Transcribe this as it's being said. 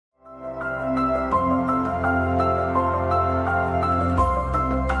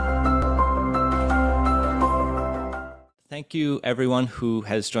Thank you everyone who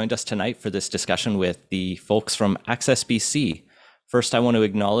has joined us tonight for this discussion with the folks from AccessBC. First, I want to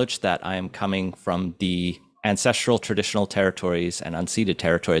acknowledge that I am coming from the ancestral traditional territories and unceded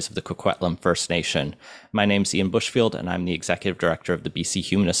territories of the Coquitlam First Nation. My name's Ian Bushfield and I'm the Executive Director of the BC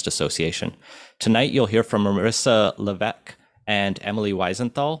Humanist Association. Tonight, you'll hear from Marisa Levesque and Emily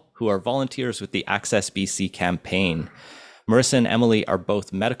Weisenthal, who are volunteers with the AccessBC Campaign. Marisa and Emily are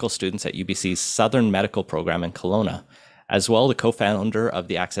both medical students at UBC's Southern Medical Program in Kelowna. As well, the co-founder of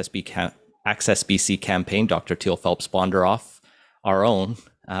the AccessBC Campaign, Dr. Teal Phelps-Bonderoff, our own,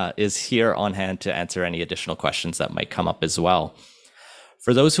 is here on hand to answer any additional questions that might come up as well.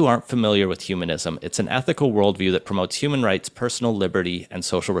 For those who aren't familiar with humanism, it's an ethical worldview that promotes human rights, personal liberty, and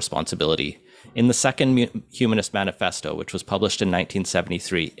social responsibility. In the Second Humanist Manifesto, which was published in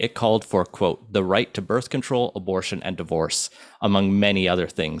 1973, it called for, quote, the right to birth control, abortion, and divorce, among many other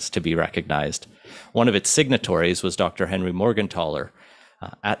things to be recognized. One of its signatories was Dr. Henry Morgentaler.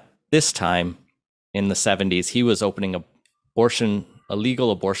 At this time, in the 70s, he was opening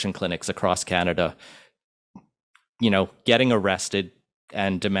illegal abortion clinics across Canada, getting arrested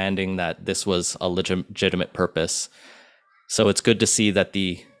and demanding that this was a legitimate purpose. So it's good to see that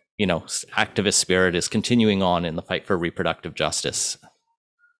the activist spirit is continuing on in the fight for reproductive justice.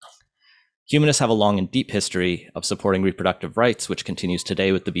 Humanists have a long and deep history of supporting reproductive rights, which continues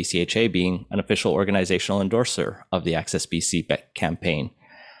today with the BCHA being an official organizational endorser of the AccessBC campaign.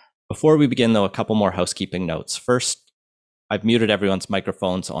 Before we begin, though, a couple more housekeeping notes. First, I've muted everyone's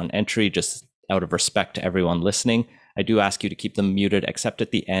microphones on entry just out of respect to everyone listening. I do ask you to keep them muted, except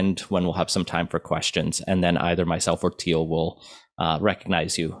at the end when we'll have some time for questions, and then either myself or Teal will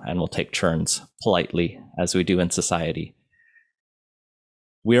recognize you and we'll take turns politely as we do in society.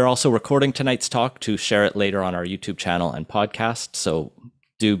 We are also recording tonight's talk to share it later on our YouTube channel and podcast, so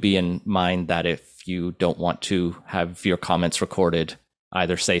do be in mind that if you don't want to have your comments recorded,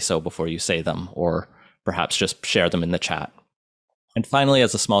 either say so before you say them or perhaps just share them in the chat. And finally,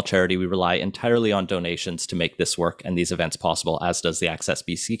 as a small charity, we rely entirely on donations to make this work and these events possible, as does the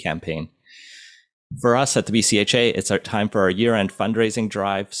AccessBC campaign. For us at the BCHA, it's our time for our year-end fundraising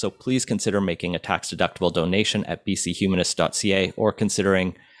drive, so please consider making a tax-deductible donation at bchumanist.ca or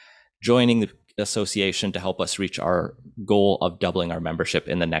considering joining the association to help us reach our goal of doubling our membership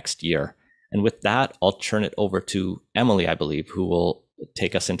in the next year. And with that, I'll turn it over to Emily, I believe, who will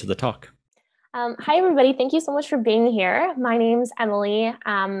take us into the talk. Hi, everybody. Thank you so much for being here. My name's Emily.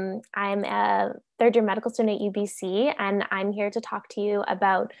 I'm a third-year medical student at UBC, and I'm here to talk to you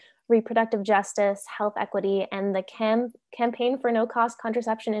about reproductive justice, health equity, and the campaign for no-cost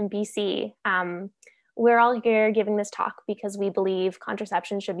contraception in BC. We're all here giving this talk because we believe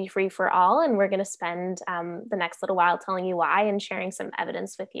contraception should be free for all, and we're going to spend the next little while telling you why and sharing some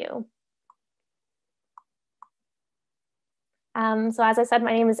evidence with you. So as I said,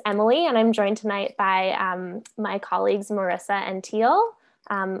 my name is Emily, and I'm joined tonight by my colleagues Marisa and Teal,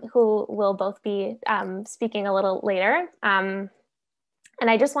 who will both be speaking a little later. And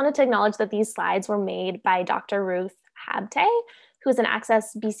I just wanted to acknowledge that these slides were made by Dr. Ruth Habte, who's an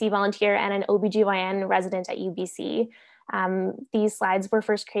AccessBC volunteer and an OBGYN resident at UBC. These slides were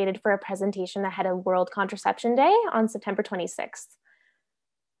first created for a presentation ahead of World Contraception Day on September 26th.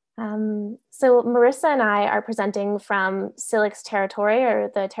 So Marisa and I are presenting from Syilx territory, or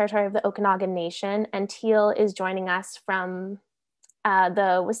the territory of the Okanagan Nation, and Teal is joining us from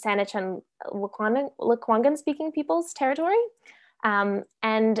the Wasanich and Lekwungen speaking peoples territory.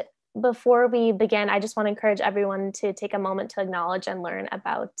 And before we begin, I just want to encourage everyone to take a moment to acknowledge and learn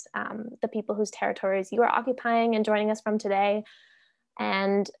about the people whose territories you are occupying and joining us from today.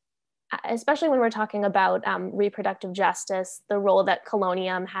 And especially when we're talking about reproductive justice, the role that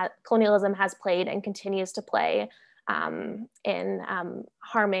colonialism has played and continues to play in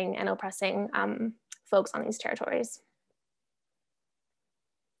harming and oppressing folks on these territories.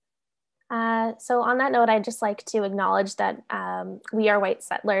 So on that note, I'd just like to acknowledge that we are white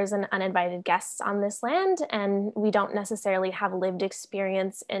settlers and uninvited guests on this land, and we don't necessarily have lived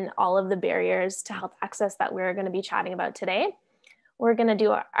experience in all of the barriers to health access that we're going to be chatting about today. We're going to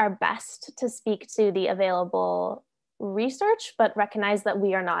do our best to speak to the available research, but recognize that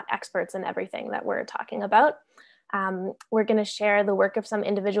we are not experts in everything that we're talking about. We're going to share the work of some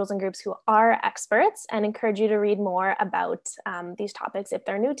individuals and groups who are experts and encourage you to read more about these topics if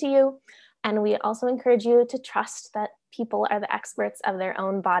they're new to you. And we also encourage you to trust that people are the experts of their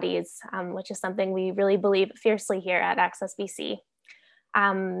own bodies, which is something we really believe fiercely here at AccessBC.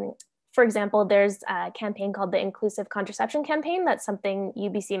 For example, there's a campaign called the Inclusive Contraception Campaign. That's something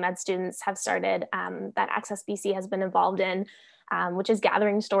UBC med students have started that AccessBC has been involved in. which is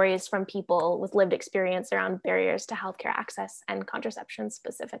gathering stories from people with lived experience around barriers to healthcare access and contraception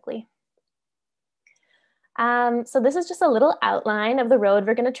specifically. So this is just a little outline of the road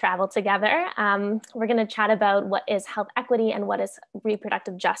we're going to travel together. We're going to chat about what is health equity and what is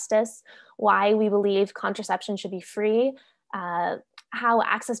reproductive justice, why we believe contraception should be free, how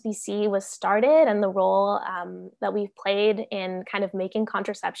AccessBC was started, and the role that we've played in kind of making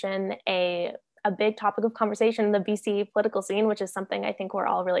contraception a big topic of conversation in the BC political scene, which is something I think we're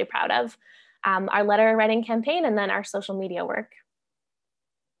all really proud of. Our letter writing campaign, and then our social media work.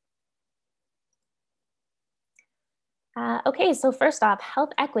 Okay, so first off,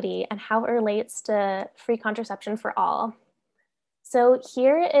 health equity and how it relates to free contraception for all. So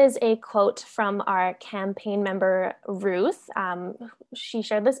here is a quote from our campaign member, Ruth. She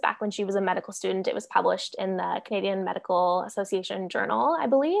shared this back when she was a medical student. It was published in the Canadian Medical Association Journal, I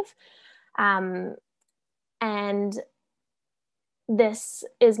believe. And this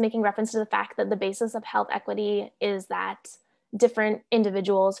is making reference to the fact that the basis of health equity is that different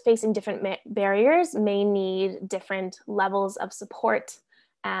individuals facing different barriers may need different levels of support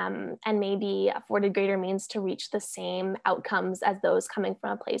and may be afforded greater means to reach the same outcomes as those coming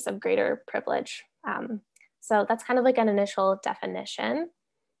from a place of greater privilege. So that's kind of like an initial definition.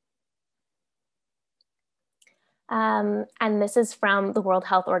 And this is from the World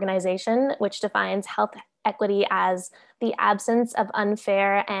Health Organization, which defines health equity as the absence of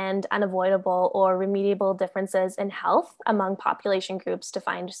unfair and unavoidable or remediable differences in health among population groups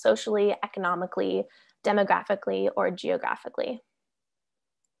defined socially, economically, demographically, or geographically.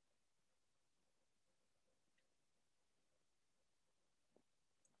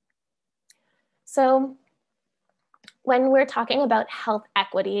 So when we're talking about health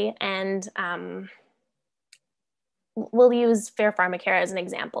equity, and we'll use fair pharmacare as an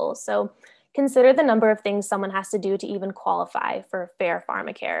example. So consider the number of things someone has to do to even qualify for fair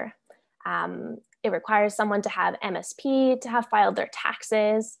pharmacare. It requires someone to have MSP, to have filed their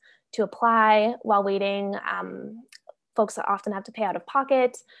taxes, to apply. While waiting, folks often have to pay out of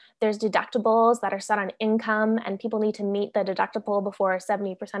pocket. There's deductibles that are set on income, and people need to meet the deductible before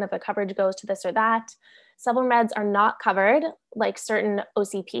 70% of the coverage goes to this or that. Several meds are not covered, like certain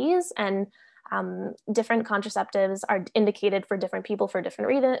OCPs, and different contraceptives are indicated for different people for different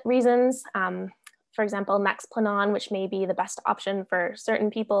reasons. For example, Nexplanon, which may be the best option for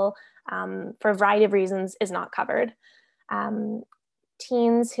certain people, for a variety of reasons, is not covered.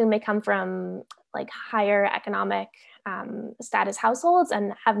 Teens who may come from like higher economic status households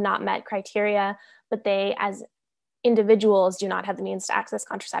and have not met criteria, but they as individuals do not have the means to access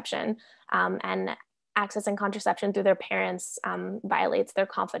contraception, and accessing contraception through their parents violates their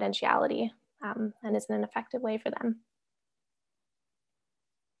confidentiality and isn't an effective way for them.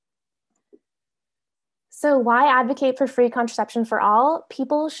 So why advocate for free contraception for all?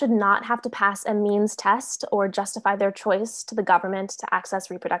 People should not have to pass a means test or justify their choice to the government to access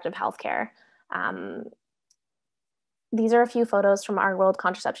reproductive health care. These are a few photos from our World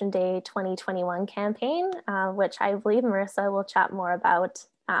Contraception Day 2021 campaign, which I believe Marisa will chat more about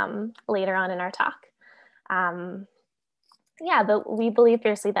later on in our talk. Yeah, but we believe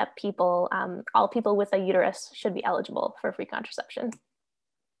fiercely that people, all people with a uterus should be eligible for free contraception.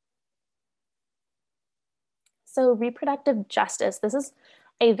 So reproductive justice, this is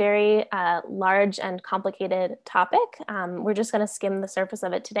a very large and complicated topic. We're just going to skim the surface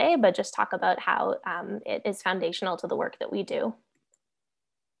of it today, but just talk about how it is foundational to the work that we do.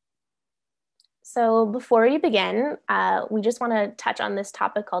 So before we begin, we just want to touch on this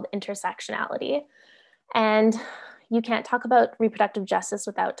topic called intersectionality. And you can't talk about reproductive justice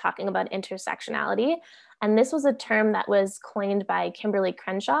without talking about intersectionality. And this was a term that was coined by Kimberly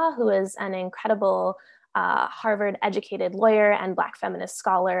Crenshaw, who is an incredible Harvard-educated lawyer and Black feminist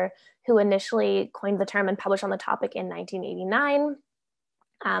scholar who initially coined the term and published on the topic in 1989.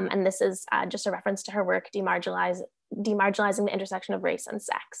 And this is just a reference to her work, demarginalizing the intersection of race and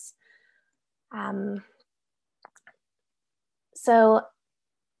sex. So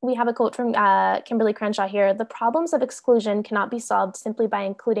we have a quote from Kimberly Crenshaw here: "The problems of exclusion cannot be solved simply by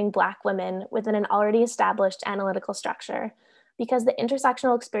including Black women within an already established analytical structure. Because the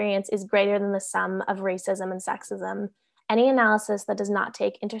intersectional experience is greater than the sum of racism and sexism, any analysis that does not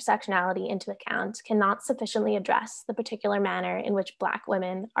take intersectionality into account cannot sufficiently address the particular manner in which Black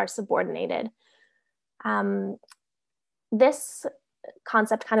women are subordinated." This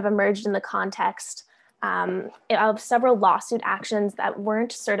concept kind of emerged in the context of several lawsuit actions that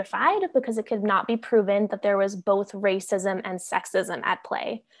weren't certified because it could not be proven that there was both racism and sexism at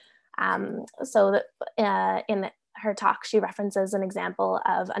play. So in her talk, she references an example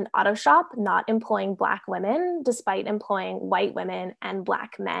of an auto shop not employing Black women despite employing white women and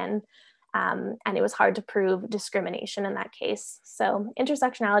Black men. And it was hard to prove discrimination in that case. So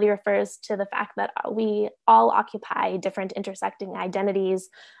intersectionality refers to the fact that we all occupy different intersecting identities,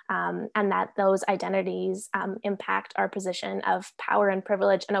 and that those identities impact our position of power and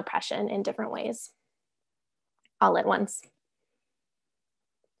privilege and oppression in different ways, all at once.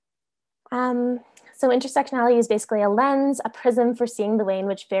 So intersectionality is basically a lens, a prism for seeing the way in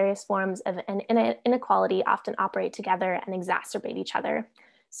which various forms of an inequality often operate together and exacerbate each other.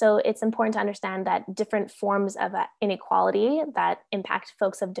 So it's important to understand that different forms of inequality that impact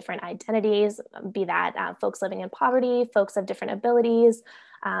folks of different identities, be that folks living in poverty, folks of different abilities,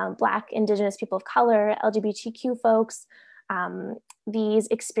 Black, Indigenous people of color, LGBTQ folks, these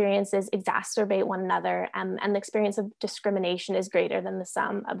experiences exacerbate one another, and the experience of discrimination is greater than the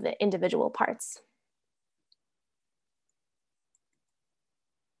sum of the individual parts.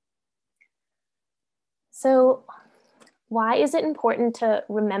 So why is it important to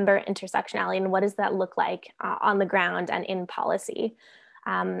remember intersectionality, and what does that look like on the ground and in policy?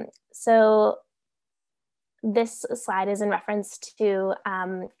 So this slide is in reference to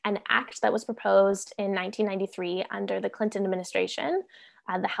an act that was proposed in 1993 under the Clinton administration,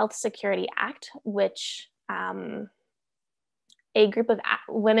 the Health Security Act, which a group of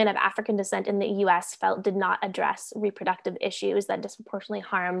women of African descent in the US felt did not address reproductive issues that disproportionately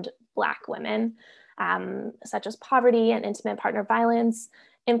harmed Black women, such as poverty and intimate partner violence,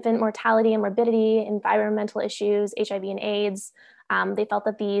 infant mortality and morbidity, environmental issues, HIV and AIDS. They felt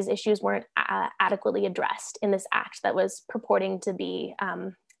that these issues weren't adequately addressed in this act that was purporting to be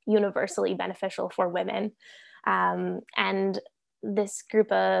universally beneficial for women. And this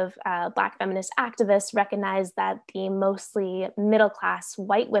group of Black feminist activists recognized that the mostly middle-class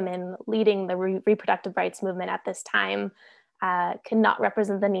white women leading the reproductive rights movement at this time could not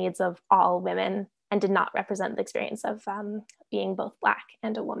represent the needs of all women and did not represent the experience of being both Black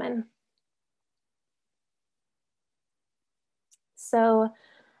and a woman. So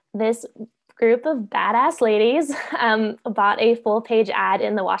this group of badass ladies bought a full-page ad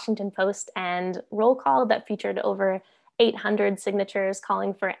in the Washington Post and roll call that featured over 800 signatures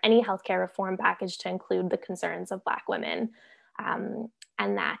calling for any healthcare reform package to include the concerns of Black women, and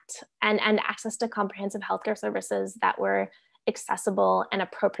access to comprehensive healthcare services that were accessible and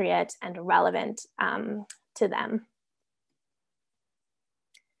appropriate and relevant to them.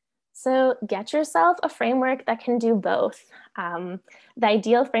 So get yourself a framework that can do both. The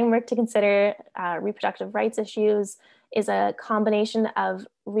ideal framework to consider reproductive rights issues is a combination of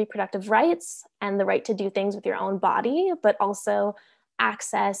reproductive rights and the right to do things with your own body, but also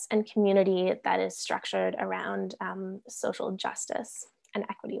access and community that is structured around social justice and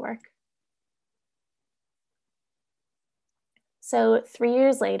equity work. So 3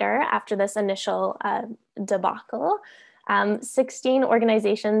 years later, after this initial debacle, 16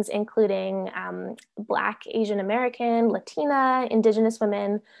 organizations, including Black, Asian American, Latina, Indigenous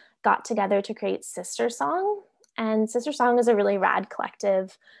women, got together to create Sister Song. And Sister Song is a really rad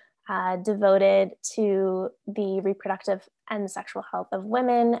collective devoted to the reproductive and sexual health of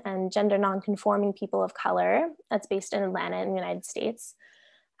women and gender nonconforming people of color that's based in Atlanta in the United States.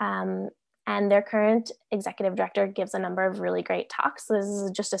 And their current executive director gives a number of really great talks. So this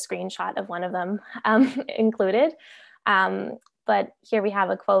is just a screenshot of one of them included. But here we have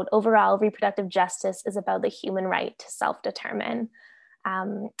a quote: "Overall, reproductive justice is about the human right to self-determine."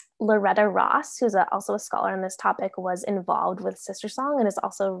 Loretta Ross, who's also a scholar on this topic, was involved with Sister Song and has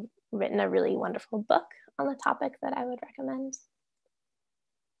also written a really wonderful book on the topic that I would recommend.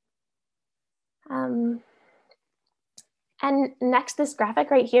 And next, this graphic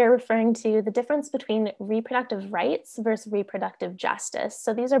right here referring to the difference between reproductive rights versus reproductive justice.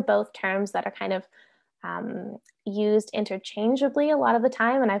 So these are both terms that are kind of used interchangeably a lot of the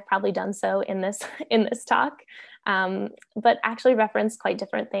time, and I've probably done so in this talk, but actually reference quite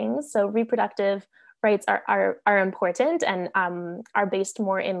different things. So reproductive rights are important and are based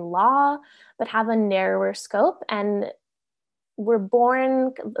more in law, but have a narrower scope. And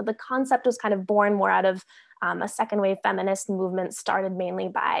the concept was kind of born more out of a second wave feminist movement started mainly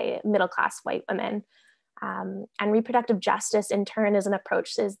by middle-class white women. And reproductive justice, in turn, is an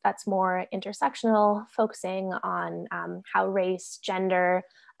approach that's more intersectional, focusing on how race, gender,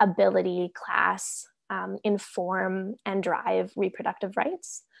 ability, class inform and drive reproductive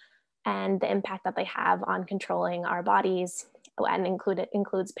rights, and the impact that they have on controlling our bodies, and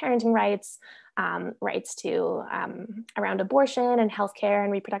includes parenting rights, rights to around abortion and healthcare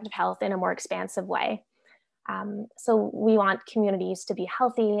and reproductive health in a more expansive way. So we want communities to be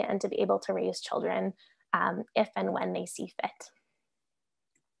healthy and to be able to raise children if and when they see fit.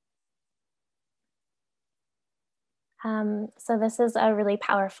 So this is a really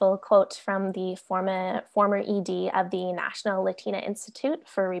powerful quote from the former ED of the National Latina Institute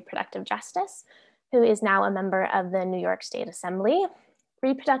for Reproductive Justice, who is now a member of the New York State Assembly.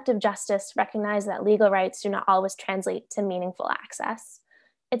 Reproductive justice recognizes that legal rights do not always translate to meaningful access.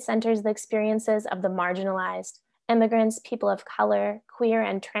 It centers the experiences of the marginalized, immigrants, people of color, queer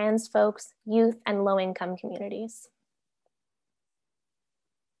and trans folks, youth, and low-income communities.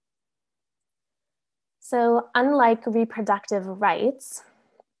 So unlike reproductive rights,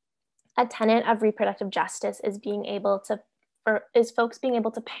 a tenet of reproductive justice is folks being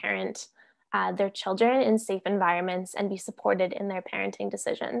able to parent their children in safe environments and be supported in their parenting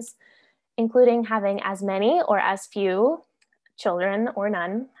decisions, including having as many or as few children or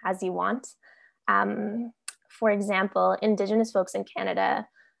none as you want. For example, Indigenous folks in Canada,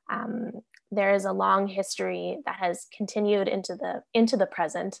 there is a long history that has continued into the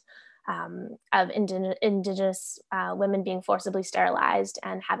present of Indigenous women being forcibly sterilized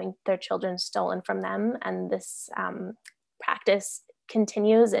and having their children stolen from them. And this practice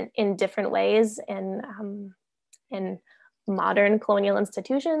continues in different ways in modern colonial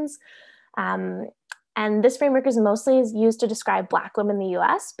institutions. And this framework is mostly used to describe Black women in the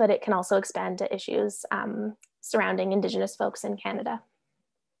US, but it can also expand to issues surrounding Indigenous folks in Canada.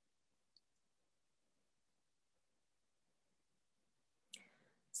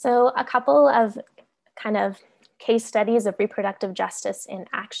 So a couple of kind of case studies of reproductive justice in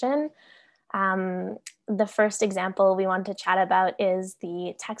action. The first example we want to chat about is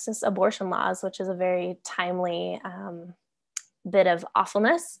the Texas abortion laws, which is a very timely bit of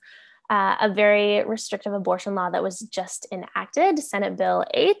awfulness. A very restrictive abortion law that was just enacted, Senate Bill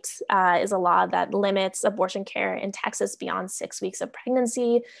 8, is a law that limits abortion care in Texas beyond 6 weeks of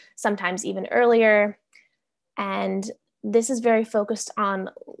pregnancy, sometimes even earlier. And this is very focused on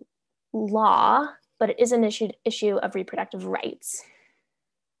law, but it is an issue of reproductive rights.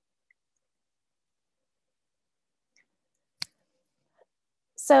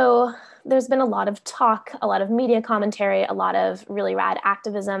 So there's been a lot of talk, a lot of media commentary, a lot of really rad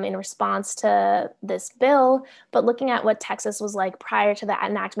activism in response to this bill, but looking at what Texas was like prior to the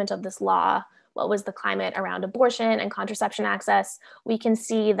enactment of this law, what was the climate around abortion and contraception access, we can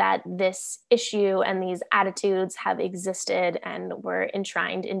see that this issue and these attitudes have existed and were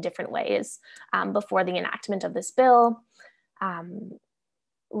enshrined in different ways before the enactment of this bill. There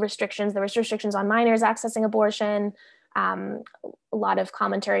was restrictions on minors accessing abortion, a lot of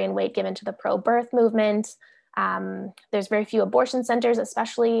commentary and weight given to the pro-birth movement. There's very few abortion centers,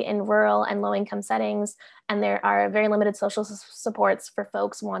 especially in rural and low-income settings, and there are very limited social supports for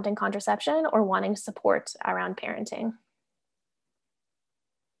folks wanting contraception or wanting support around parenting.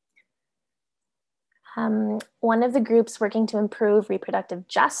 One of the groups working to improve reproductive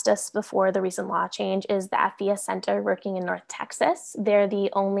justice before the recent law change is the FVS Center working in North Texas. They're the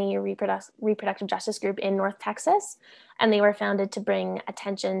only reproductive justice group in North Texas, and they were founded to bring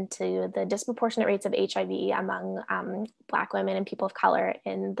attention to the disproportionate rates of HIV among Black women and people of color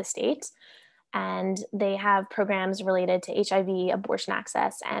in the state. And they have programs related to HIV, abortion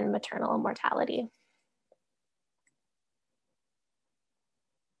access, and maternal mortality.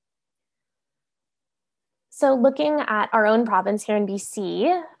 So looking at our own province here in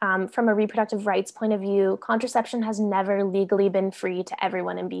BC, from a reproductive rights point of view, contraception has never legally been free to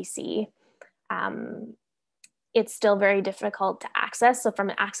everyone in BC. It's still very difficult to access. So from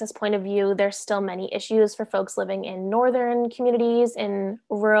an access point of view, there's still many issues for folks living in northern communities, in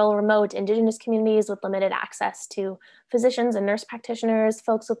rural, remote, Indigenous communities with limited access to physicians and nurse practitioners,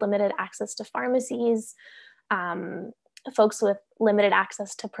 folks with limited access to pharmacies, folks with limited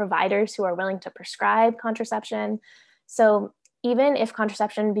access to providers who are willing to prescribe contraception. So even if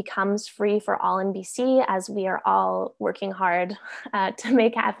contraception becomes free for all in BC, as we are all working hard to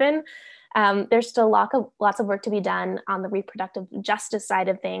make happen, there's still lots of work to be done on the reproductive justice side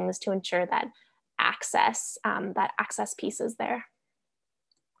of things to ensure that access piece is there.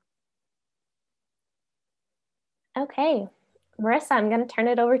 Okay, Marisa, I'm going to turn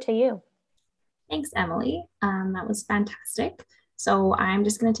it over to you. Thanks, Emily. That was fantastic. So I'm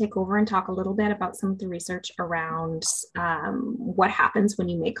just going to take over and talk a little bit about some of the research around what happens when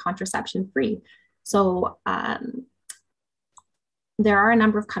you make contraception free. So there are a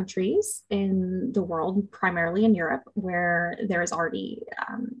number of countries in the world, primarily in Europe, where there is already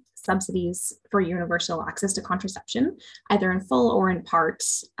subsidies for universal access to contraception, either in full or in part.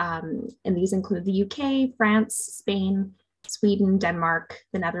 And these include the UK, France, Spain, Sweden, Denmark,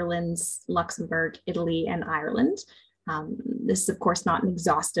 the Netherlands, Luxembourg, Italy, and Ireland. This is, of course, not an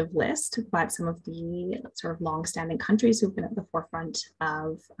exhaustive list, but some of the sort of long-standing countries who've been at the forefront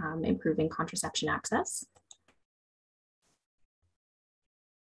of improving contraception access.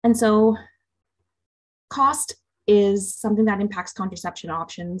 And so cost is something that impacts contraception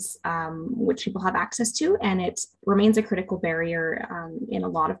options, which people have access to, and it remains a critical barrier in a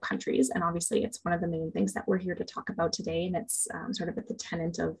lot of countries. And obviously, it's one of the main things that we're here to talk about today, and it's sort of at the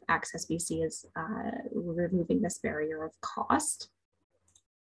tenet of AccessBC is removing this barrier of cost.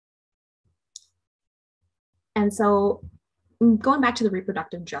 And so going back to the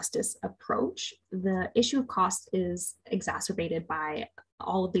reproductive justice approach, the issue of cost is exacerbated by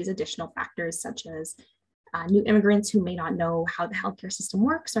all of these additional factors, such as new immigrants who may not know how the healthcare system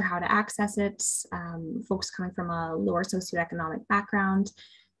works or how to access it, folks coming from a lower socioeconomic background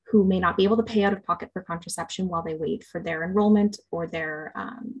who may not be able to pay out of pocket for contraception while they wait for their enrollment or their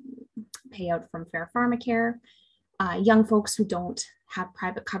payout from Fair Pharmacare, young folks who don't have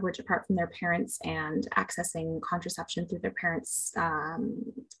private coverage apart from their parents, and accessing contraception through their parents'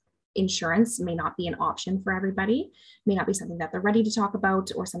 insurance may not be an option for everybody, may not be something that they're ready to talk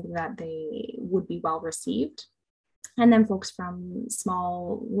about or something that they would be well received. And then folks from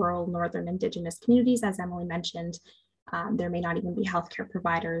small, rural, northern Indigenous communities, as Emily mentioned, there may not even be healthcare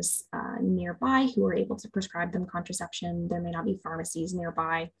providers nearby who are able to prescribe them contraception. There may not be pharmacies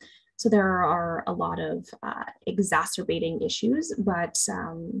nearby. So there are a lot of exacerbating issues, but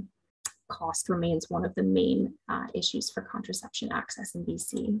cost remains one of the main issues for contraception access in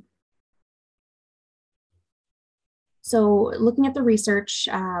BC. So looking at the research,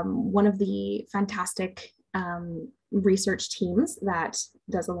 one of the fantastic research teams that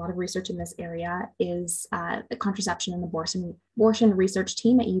does a lot of research in this area is the contraception and abortion research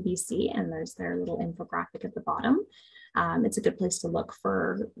team at UBC, and there's their little infographic at the bottom. It's a good place to look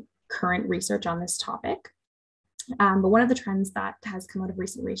for current research on this topic. But one of the trends that has come out of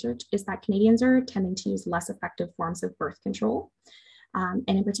recent research is that Canadians are tending to use less effective forms of birth control. And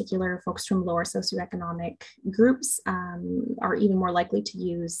in particular, folks from lower socioeconomic groups are even more likely to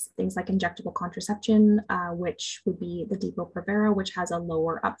use things like injectable contraception, which would be the Depo-Provera, which has a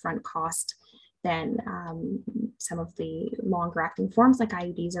lower upfront cost than some of the longer acting forms like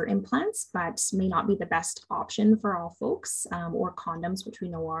IUDs or implants, but may not be the best option for all folks, or condoms, which we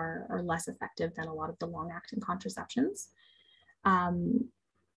know are less effective than a lot of the long acting contraceptions.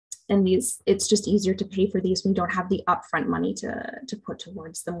 And it's just easier to pay for these when you don't have the upfront money to put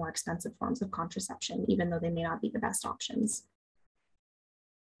towards the more expensive forms of contraception, even though they may not be the best options.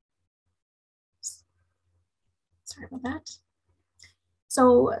 Sorry about that.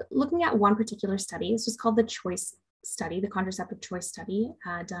 So looking at one particular study, this was called the CHOICE study, the contraceptive choice study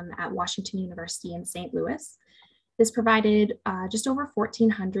done at Washington University in St. Louis. This provided just over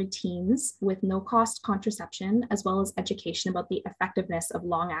 1,400 teens with no-cost contraception, as well as education about the effectiveness of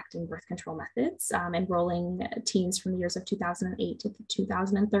long-acting birth control methods, enrolling teens from the years of 2008 to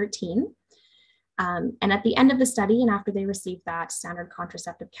 2013. And at the end of the study, and after they received that standard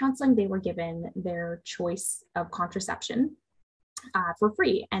contraceptive counseling, they were given their choice of contraception for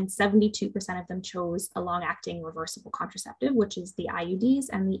free. And 72% of them chose a long-acting reversible contraceptive, which is the IUDs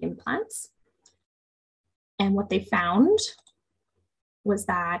and the implants. And what they found was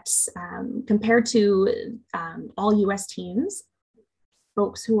that compared to all US teens,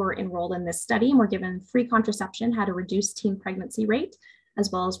 folks who were enrolled in this study and were given free contraception had a reduced teen pregnancy rate,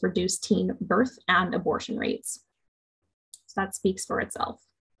 as well as reduced teen birth and abortion rates. So that speaks for itself.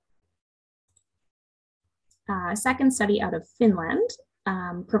 A second study out of Finland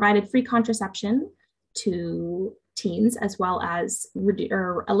provided free contraception to teens, as well as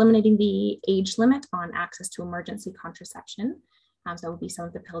eliminating the age limit on access to emergency contraception. So that would be some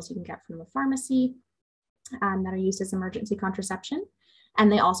of the pills you can get from the pharmacy that are used as emergency contraception. And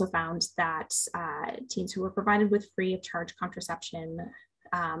they also found that teens who were provided with free of charge contraception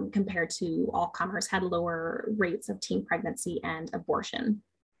compared to all comers had lower rates of teen pregnancy and abortion.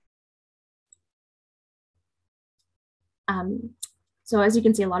 So as you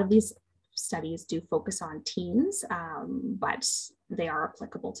can see, a lot of these studies do focus on teens, but they are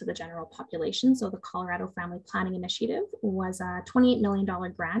applicable to the general population. So the Colorado Family Planning Initiative was a $28 million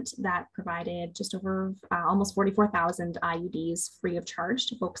grant that provided just over almost 44,000 IUDs free of charge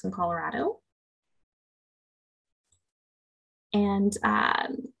to folks in Colorado. And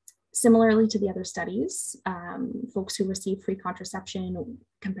similarly to the other studies, folks who received free contraception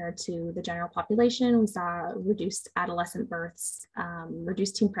compared to the general population, we saw reduced adolescent births,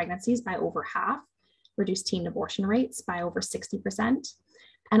 reduced teen pregnancies by over half, reduced teen abortion rates by over 60%,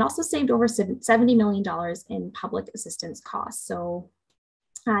 and also saved over $70 million in public assistance costs. So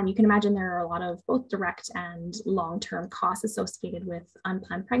And you can imagine there are a lot of both direct and long-term costs associated with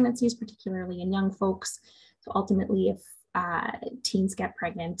unplanned pregnancies, particularly in young folks. So ultimately, if teens get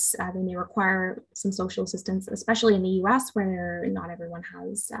pregnant, they may require some social assistance, especially in the US, where not everyone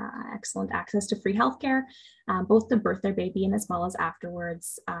has excellent access to free healthcare, both to birth their baby and as well as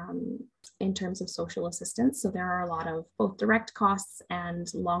afterwards in terms of social assistance. So there are a lot of both direct costs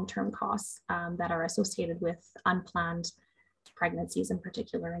and long-term costs that are associated with unplanned pregnancies, in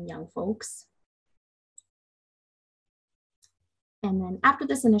particular in young folks. And then after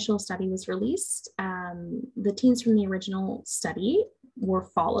this initial study was released, the teens from the original study were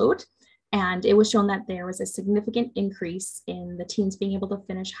followed, and it was shown that there was a significant increase in the teens being able to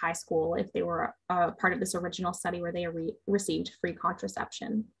finish high school if they were part of this original study where they received free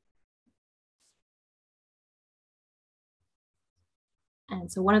contraception. And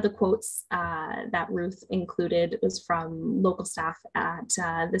so one of the quotes that Ruth included was from local staff at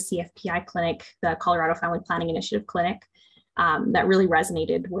the CFPI clinic, the Colorado Family Planning Initiative clinic, that really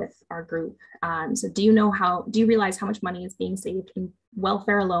resonated with our group. So do you realize how much money is being saved in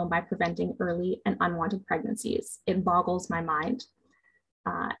welfare alone by preventing early and unwanted pregnancies? It boggles my mind.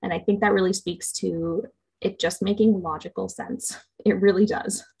 And I think that really speaks to it just making logical sense. It really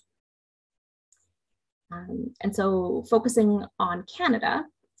does. And so focusing on Canada,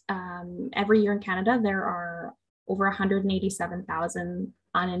 every year in Canada, there are over 187,000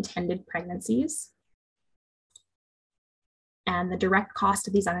 unintended pregnancies. And the direct cost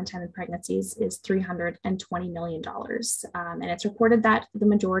of these unintended pregnancies is $320 million. And it's reported that the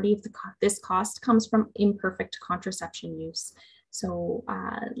majority of this cost comes from imperfect contraception use. So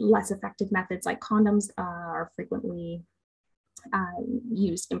less effective methods like condoms are frequently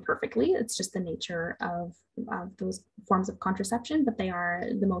used imperfectly. It's just the nature of those forms of contraception, but they are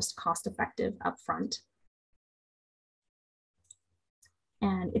the most cost-effective upfront.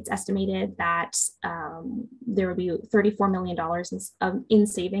 And it's estimated that there will be $34 million in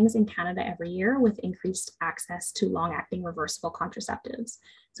savings in Canada every year with increased access to long-acting reversible contraceptives.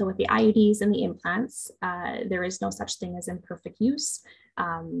 So with the IUDs and the implants, there is no such thing as imperfect use.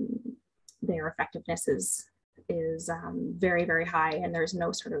 Their effectiveness is very, very high, and there's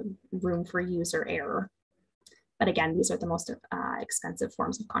no sort of room for user error. But again, these are the most expensive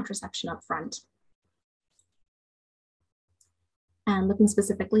forms of contraception up front. And looking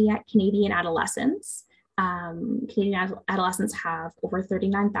specifically at Canadian adolescents, Canadian adolescents have over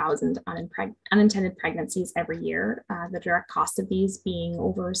 39,000 unintended pregnancies every year, the direct cost of these being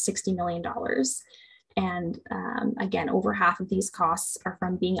over $60 million. And again, over half of these costs are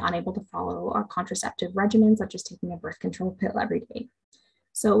from being unable to follow a contraceptive regimen, such as taking a birth control pill every day.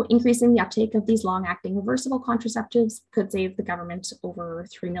 So increasing the uptake of these long-acting reversible contraceptives could save the government over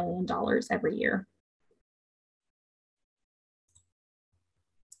 $3 million every year.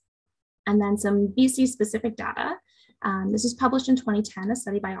 And then some BC specific data. This was published in 2010, a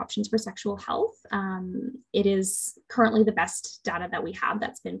study by Options for Sexual Health. It is currently the best data that we have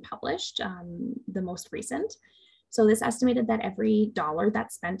that's been published, the most recent. So this estimated that every dollar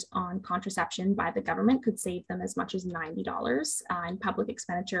that's spent on contraception by the government could save them as much as $90 in public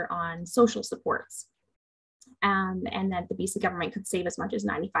expenditure on social supports. And that the BC government could save as much as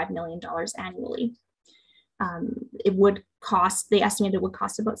 $95 million annually. It would cost, they estimated it would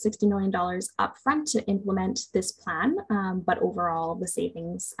cost about $60 million upfront to implement this plan, but overall the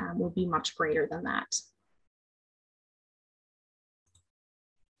savings would be much greater than that.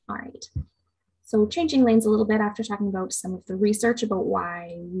 All right, so changing lanes a little bit after talking about some of the research about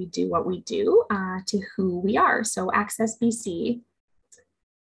why we do what we do to who we are. So AccessBC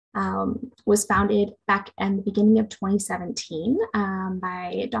was founded back in the beginning of 2017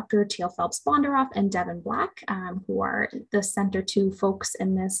 by Dr. Teal Phelps-Bondaroff and Devin Black, who are the center two folks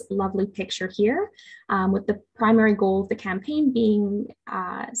in this lovely picture here, with the primary goal of the campaign being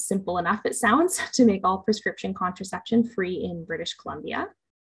simple enough, it sounds, to make all prescription contraception free in British Columbia.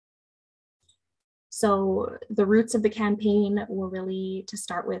 So the roots of the campaign were really to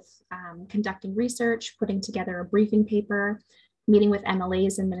start with conducting research, putting together a briefing paper, meeting with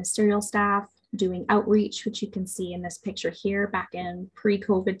MLAs and ministerial staff, doing outreach, which you can see in this picture here back in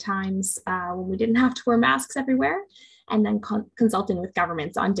pre-COVID times when we didn't have to wear masks everywhere, and then consulting with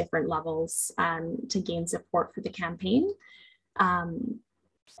governments on different levels to gain support for the campaign. And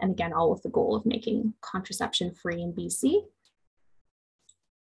again, all with the goal of making contraception free in BC.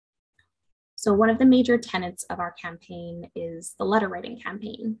 So one of the major tenets of our campaign is the letter writing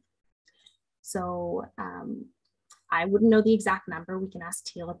campaign. So I wouldn't know the exact number. We can ask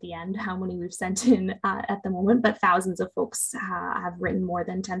Teal at the end how many we've sent in at the moment, but thousands of folks have written more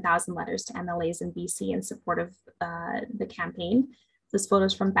than 10,000 letters to MLAs in BC in support of the campaign. This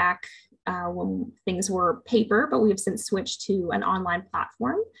photo's from back when things were paper, but we have since switched to an online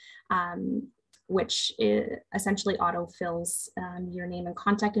platform, which essentially autofills your name and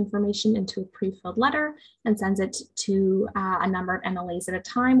contact information into a pre-filled letter and sends it to a number of MLAs at a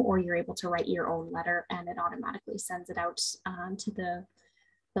time, or you're able to write your own letter and it automatically sends it out to the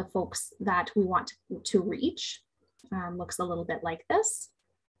folks that we want to reach. Looks a little bit like this.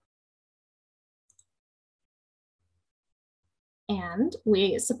 And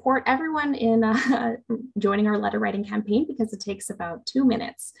we support everyone in joining our letter writing campaign because it takes about 2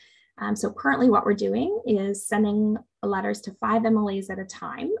 minutes. So currently what we're doing is sending letters to 5 MLAs at a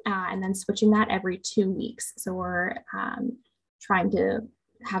time and then switching that every 2 weeks. So we're trying to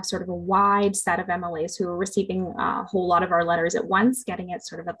have sort of a wide set of MLAs who are receiving a whole lot of our letters at once, getting it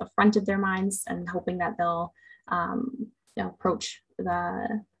sort of at the front of their minds and hoping that they'll approach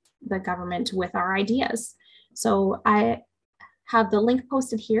the government with our ideas. So I have the link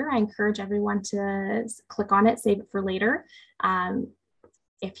posted here. I encourage everyone to click on it, save it for later.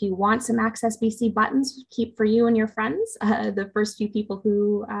 If you want some AccessBC buttons, keep for you and your friends. The first few people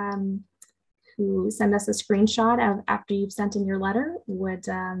who send us a screenshot of after you've sent in your letter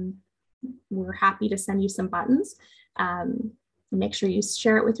we're happy to send you some buttons. Make sure you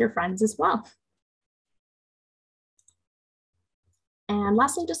share it with your friends as well. And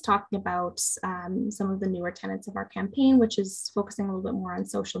lastly, just talking about some of the newer tenets of our campaign, which is focusing a little bit more on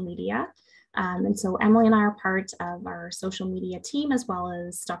social media. And so Emily and I are part of our social media team, as well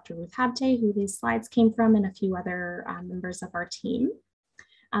as Dr. Ruth Habte, who these slides came from, and a few other members of our team.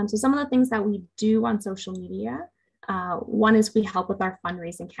 So some of the things that we do on social media, one is we help with our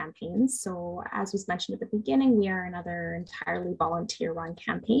fundraising campaigns. So as was mentioned at the beginning, we are another entirely volunteer-run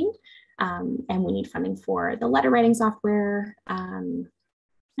campaign. And we need funding for the letter writing software and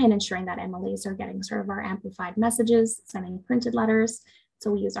ensuring that MLAs are getting sort of our amplified messages, sending printed letters.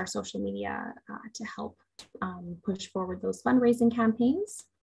 So we use our social media to help push forward those fundraising campaigns.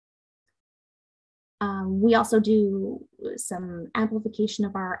 We also do some amplification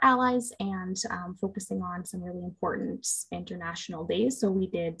of our allies and focusing on some really important international days. So we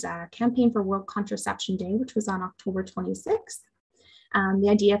did a campaign for World Contraception Day, which was on October 26th. The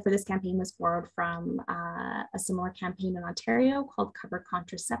idea for this campaign was borrowed from a similar campaign in Ontario called Cover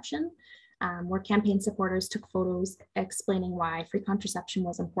Contraception, where campaign supporters took photos explaining why free contraception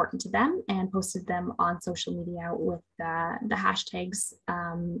was important to them and posted them on social media with the hashtags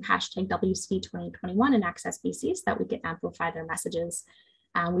hashtag WC 2021 and AccessBC so that we could amplify their messages.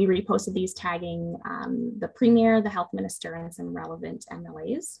 We reposted these tagging the Premier, the Health Minister, and some relevant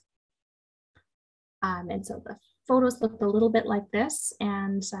MLAs. And so the photos looked a little bit like this,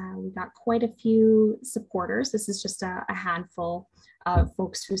 and we got quite a few supporters. This is just a handful of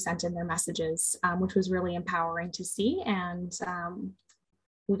folks who sent in their messages, which was really empowering to see. And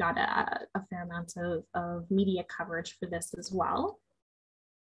we got a fair amount of media coverage for this as well.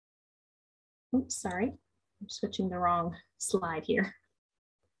 Oops, sorry, I'm switching the wrong slide here.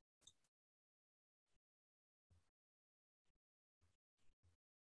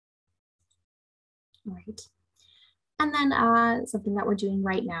 All right. And then something that we're doing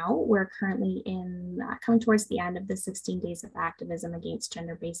right now, we're currently coming towards the end of the 16 Days of Activism Against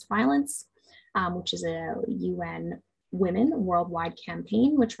Gender-Based Violence, which is a UN Women Worldwide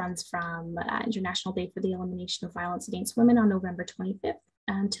campaign, which runs from International Day for the Elimination of Violence Against Women on November 25th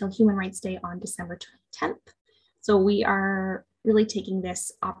until Human Rights Day on December 10th. So we are really taking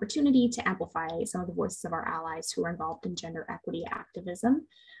this opportunity to amplify some of the voices of our allies who are involved in gender equity activism,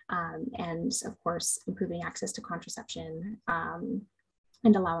 and of course, improving access to contraception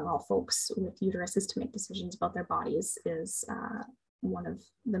and allowing all folks with uteruses to make decisions about their bodies is one of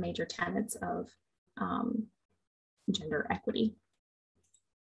the major tenets of gender equity.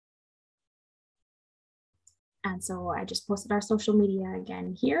 And so I just posted our social media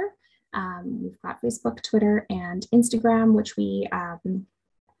again here. We've got Facebook, Twitter, and Instagram, which we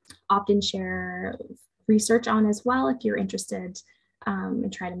often share research on as well if you're interested,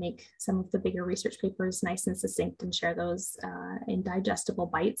 and try to make some of the bigger research papers nice and succinct and share those in digestible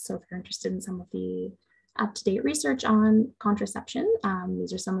bites. So if you're interested in some of the up-to-date research on contraception,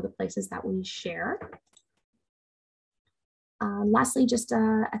 these are some of the places that we share. Lastly, just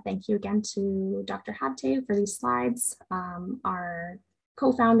a thank you again to Dr. Habte for these slides. Our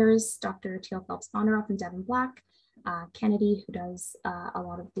co-founders, Dr. Teal Phelps-Bonderoff and Devin Black, Kennedy, who does a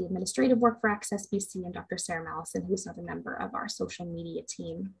lot of the administrative work for AccessBC, and Dr. Sarah Mallison, who's another member of our social media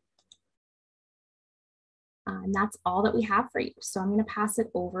team. And that's all that we have for you. So I'm going to pass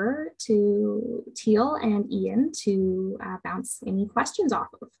it over to Teal and Ian to bounce any questions off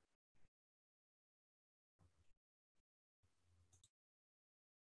of.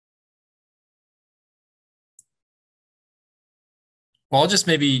 Well, I'll just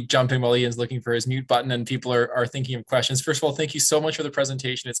maybe jump in while Ian's looking for his mute button and people are thinking of questions. First of all, thank you so much for the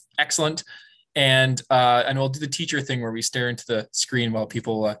presentation. It's excellent. And we'll do the teacher thing where we stare into the screen while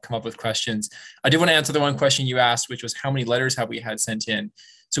people come up with questions. I did want to answer the one question you asked, which was how many letters have we had sent in?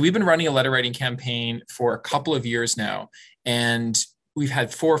 So we've been running a letter writing campaign for a couple of years now, and we've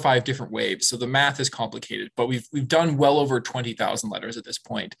had 4 or 5 different waves. So the math is complicated, but we've done well over 20,000 letters at this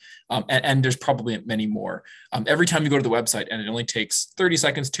point. And there's probably many more. Every time you go to the website, and it only takes 30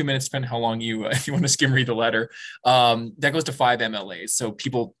 seconds, 2 minutes, depending how long you want to skim read the letter, that goes to 5 MLAs. So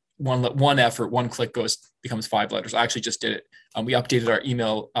people, one effort, one click becomes 5 letters. I actually just did it. We updated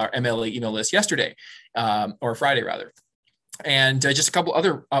our MLA email list yesterday, or Friday rather. And just a couple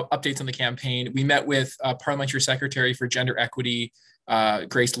other updates on the campaign. We met with Parliamentary Secretary for Gender Equity,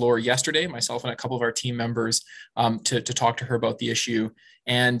 Grace Lohr, yesterday, myself and a couple of our team members, to talk to her about the issue.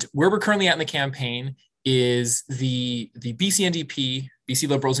 And where we're currently at in the campaign is the BC NDP, BC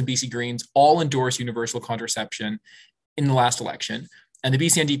Liberals, and BC Greens all endorsed universal contraception in the last election. And the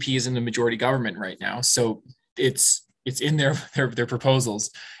BC NDP is in the majority government right now. So it's in their proposals.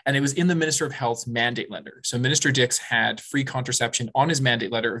 And it was in the Minister of Health's mandate letter. So Minister Dix had free contraception on his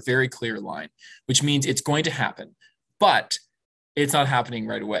mandate letter, a very clear line, which means it's going to happen. But it's not happening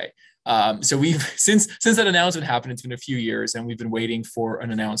right away. So we've since that announcement happened, it's been a few years, and we've been waiting for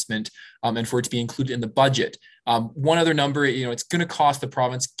an announcement and for it to be included in the budget. One other number, it's going to cost the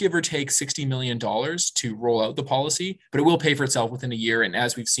province, give or take, $60 million to roll out the policy, but it will pay for itself within a year. And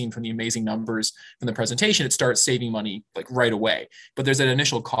as we've seen from the amazing numbers from the presentation, it starts saving money like right away. But there's an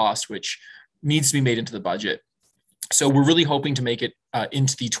initial cost which needs to be made into the budget. So we're really hoping to make it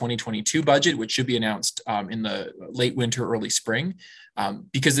into the 2022 budget, which should be announced in the late winter, early spring,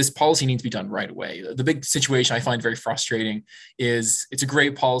 because this policy needs to be done right away. The big situation I find very frustrating is it's a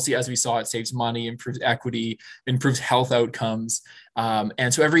great policy. As we saw, it saves money, improves equity, improves health outcomes.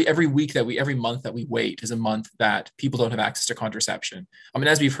 And so every month that we wait is a month that people don't have access to contraception.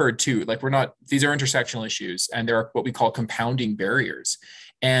 As we've heard too, these are intersectional issues, and there are what we call compounding barriers.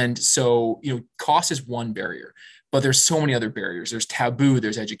 And so, cost is one barrier. But there's so many other barriers. There's taboo,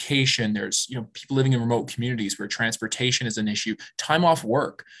 there's education, there's people living in remote communities where transportation is an issue, time off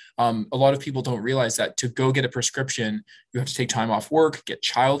work. A lot of people don't realize that to go get a prescription, you have to take time off work, get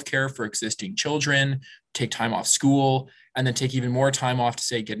childcare for existing children, take time off school, and then take even more time off to,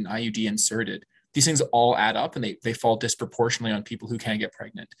 say, get an IUD inserted. These things all add up, and they fall disproportionately on people who can't get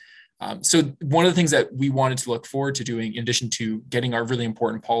pregnant. So one of the things that we wanted to look forward to doing, in addition to getting our really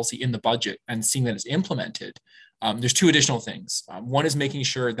important policy in the budget and seeing that it's implemented, there's 2 additional things. One is making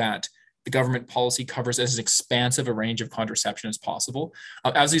sure that the government policy covers as expansive a range of contraception as possible.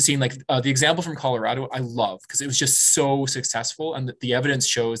 As we've seen, the example from Colorado, I love, because it was just so successful, and the evidence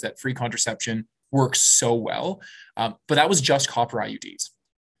shows that free contraception works so well. But that was just copper IUDs.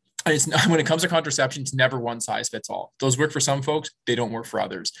 And when it comes to contraception, it's never one size fits all. Those work for some folks, they don't work for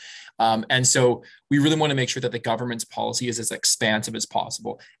others. And so we really want to make sure that the government's policy is as expansive as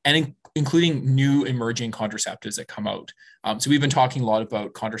possible, and including new emerging contraceptives that come out. So we've been talking a lot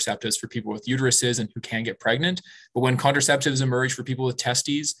about contraceptives for people with uteruses and who can get pregnant. But when contraceptives emerge for people with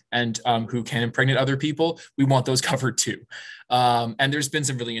testes and who can impregnate other people, we want those covered too. And there's been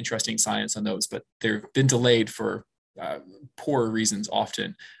some really interesting science on those, but they've been delayed for poor reasons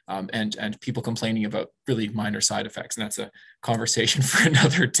often, and people complaining about really minor side effects, and that's a conversation for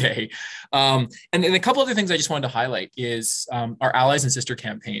another day. And a couple other things I just wanted to highlight is our allies and sister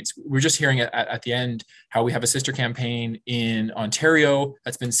campaigns. We're just hearing at the end how we have a sister campaign in Ontario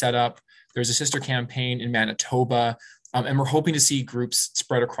that's been set up. There's a sister campaign in Manitoba, and we're hoping to see groups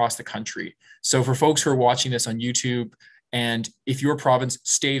spread across the country. So for folks who are watching this on YouTube, and if your province,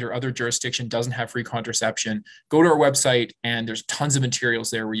 state, or other jurisdiction doesn't have free contraception, go to our website, and there's tons of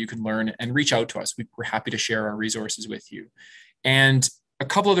materials there where you can learn, and reach out to us. We're happy to share our resources with you. And a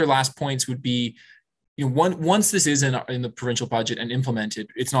couple other last points would be, once this is in the provincial budget and implemented,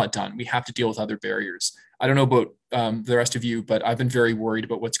 it's not done. We have to deal with other barriers. I don't know about the rest of you, but I've been very worried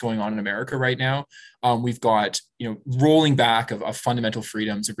about what's going on in America right now. We've got, rolling back of fundamental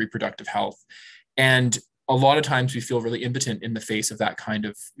freedoms of reproductive health. And a lot of times we feel really impotent in the face of that kind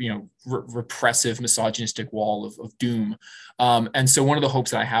of, repressive, misogynistic wall of doom. And so one of the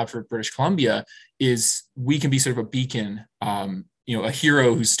hopes that I have for British Columbia is we can be sort of a beacon, a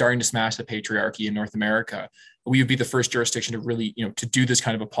hero who's starting to smash the patriarchy in North America. We would be the first jurisdiction to really, to do this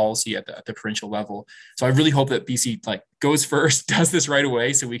kind of a policy at the provincial level. So I really hope that BC goes first, does this right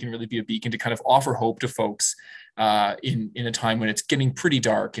away, so we can really be a beacon to kind of offer hope to folks in a time when it's getting pretty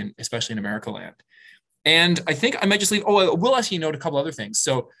dark, and especially in America land. And I think I might just leave. I will actually note a couple other things.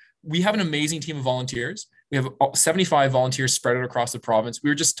 So we have an amazing team of volunteers. We have 75 volunteers spread out across the province. We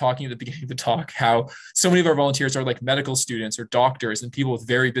were just talking at the beginning of the talk how so many of our volunteers are like medical students or doctors and people with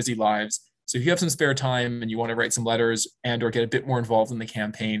very busy lives. So if you have some spare time and you want to write some letters and or get a bit more involved in the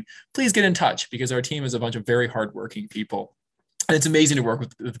campaign, please get in touch, because our team is a bunch of very hardworking people. And it's amazing to work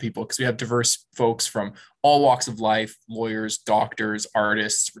with the people, because we have diverse folks from all walks of life: lawyers, doctors,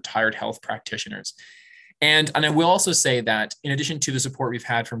 artists, retired health practitioners. And I will also say that in addition to the support we've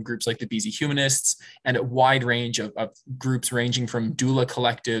had from groups like the BC Humanists and a wide range of groups ranging from doula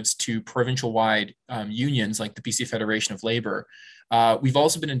collectives to provincial-wide unions like the BC Federation of Labor, we've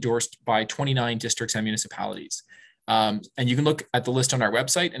also been endorsed by 29 districts and municipalities. And you can look at the list on our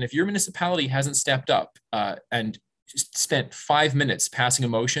website. And if your municipality hasn't stepped up and spent 5 minutes passing a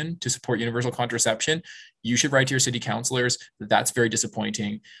motion to support universal contraception, you should write to your city councilors. That's very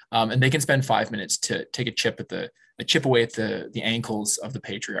disappointing. And they can spend 5 minutes to take a chip away at the ankles of the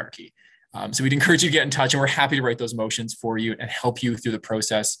patriarchy. So we'd encourage you to get in touch, and we're happy to write those motions for you and help you through the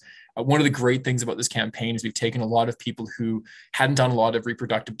process. One of the great things about this campaign is we've taken a lot of people who hadn't done a lot of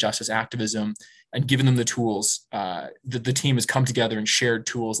reproductive justice activism and given them the tools. The team has come together and shared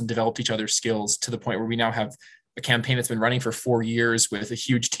tools and developed each other's skills to the point where we now have a campaign that's been running for 4 years with a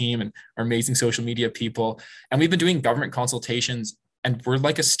huge team and our amazing social media people. And we've been doing government consultations, and we're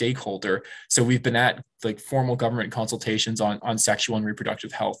like a stakeholder. So we've been at like formal government consultations on sexual and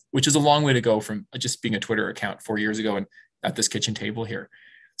reproductive health, which is a long way to go from just being a Twitter account 4 years ago and at this kitchen table here.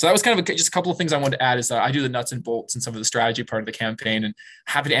 So that was kind of just a couple of things I wanted to add. Is I do the nuts and bolts and some of the strategy part of the campaign, and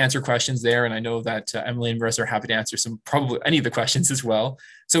happy to answer questions there. And I know that Emily and Marisa are happy to answer probably any of the questions as well.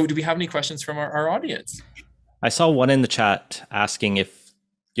 So do we have any questions from our audience? I saw one in the chat asking if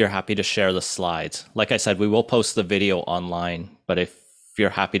you're happy to share the slides. Like I said, we will post the video online, but if you're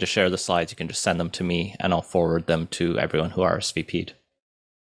happy to share the slides, you can just send them to me and I'll forward them to everyone who RSVP'd.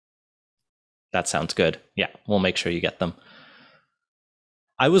 That sounds good. Yeah, we'll make sure you get them.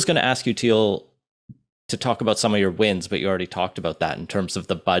 I was going to ask you, Teal, to talk about some of your wins, but you already talked about that in terms of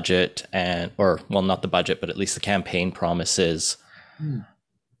the budget well, not the budget, but at least the campaign promises.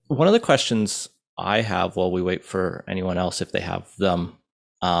 One of the questions I have while we wait for anyone else, if they have them,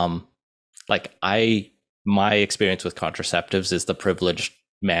 my experience with contraceptives is the privileged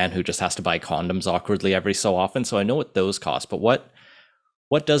man who just has to buy condoms awkwardly every so often. So I know what those cost, but what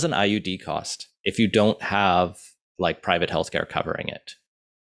does an IUD cost if you don't have like private healthcare covering it?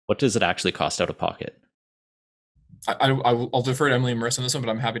 What does it actually cost out of pocket? I'll defer to Emily and Marisa on this one, but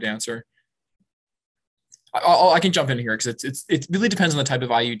I'm happy to answer. I can jump in here because it really depends on the type of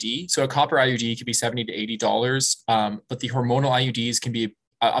IUD. So a copper IUD could be $70 to $80, but the hormonal IUDs can be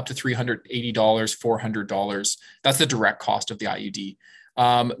up to $380, $400. That's the direct cost of the IUD.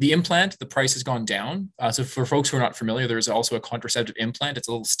 The implant, the price has gone down. So for folks who are not familiar, there's also a contraceptive implant. It's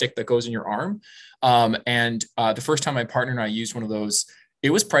a little stick that goes in your arm. The first time my partner and I used one of those, it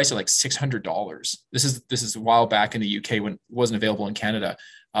was priced at like $600. This is a while back in the UK when it wasn't available in Canada.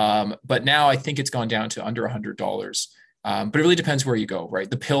 But now I think it's gone down to under $100. But it really depends where you go, right?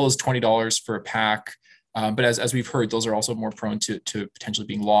 The pill is $20 for a pack. But as we've heard, those are also more prone to potentially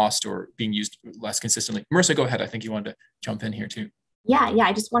being lost or being used less consistently. Marisa, go ahead. I think you wanted to jump in here too. Yeah.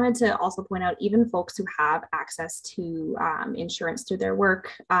 I just wanted to also point out, even folks who have access to insurance through their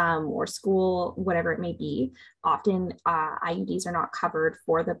work or school, whatever it may be, often IUDs are not covered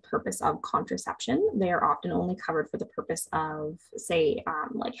for the purpose of contraception. They are often only covered for the purpose of, say,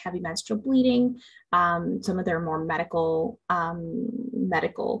 like heavy menstrual bleeding, some of their more medical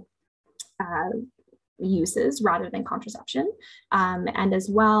uses rather than contraception. And as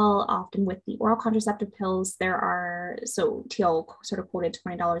well, often with the oral contraceptive pills, so Teal sort of quoted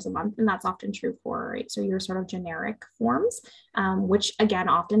 $20 a month, and that's often true for your sort of generic forms, which again,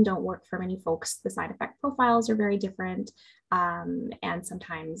 often don't work for many folks. The side effect profiles are very different. And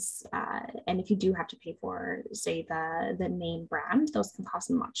sometimes, and if you do have to pay for, say, the name brand, those can cost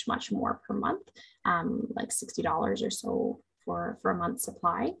much, much more per month, like $60 or so for a month's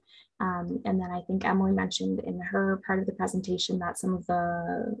supply. And then I think Emily mentioned in her part of the presentation that some of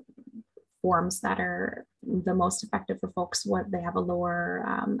the forms that are the most effective for folks, they have a lower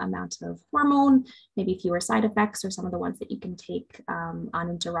amount of hormone, maybe fewer side effects, or some of the ones that you can take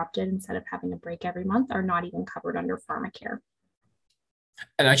uninterrupted instead of having a break every month are not even covered under pharmacare.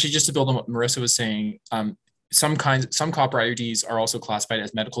 And actually, just to build on what Marisa was saying, some copper IUDs are also classified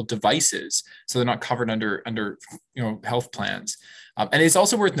as medical devices, so they're not covered under health plans. And it's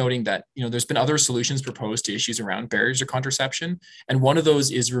also worth noting that, there's been other solutions proposed to issues around barriers to contraception. And one of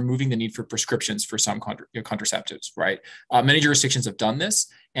those is removing the need for prescriptions for some contraceptives, right? Many jurisdictions have done this,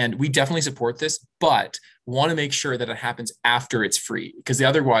 and we definitely support this, but want to make sure that it happens after it's free, because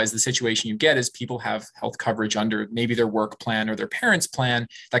otherwise the situation you get is people have health coverage under maybe their work plan or their parents' plan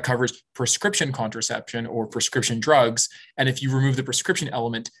that covers prescription contraception or prescription drugs. And if you remove the prescription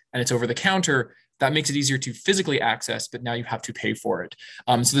element and it's over the counter, that makes it easier to physically access, but now you have to pay for it.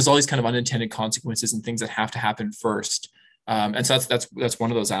 So there's all these kind of unintended consequences and things that have to happen first. And so that's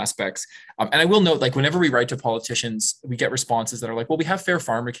one of those aspects. And I will note, like, whenever we write to politicians, we get responses that are like, well, we have fair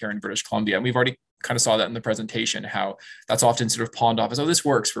pharmacare in British Columbia. And we've already kind of saw that in the presentation, how that's often sort of pawned off as, oh, this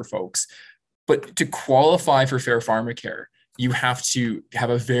works for folks. But to qualify for fair pharmacare, you have to have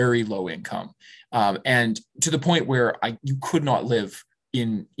a very low income. And to the point where you could not live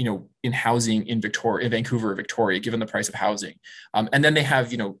in housing in Vancouver or Victoria, given the price of housing. And then they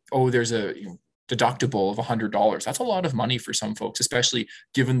have, there's a deductible of $100. That's a lot of money for some folks, especially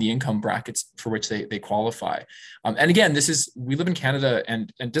given the income brackets for which they qualify. And again, we live in Canada,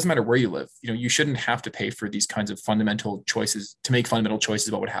 and it doesn't matter where you live. You shouldn't have to pay for these kinds of fundamental choices, to make fundamental choices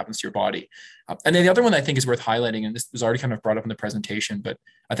about what happens to your body. And then the other one I think is worth highlighting, and this was already kind of brought up in the presentation, but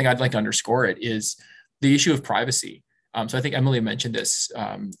I think I'd like to underscore it, is the issue of privacy. So I think Emily mentioned this,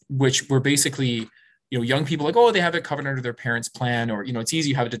 which were basically, young people like, oh, they have it covered under their parents' plan, or, it's easy,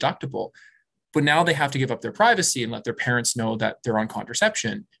 you have a deductible. But now they have to give up their privacy and let their parents know that they're on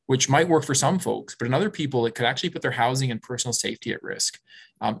contraception, which might work for some folks, but in other people, it could actually put their housing and personal safety at risk.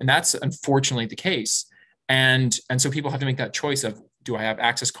 And that's unfortunately the case. And so people have to make that choice of, do I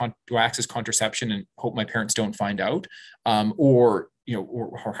access contraception and hope my parents don't find out? Or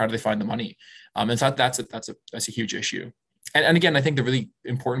how do they find the money? And so that's a huge issue. And again, I think the really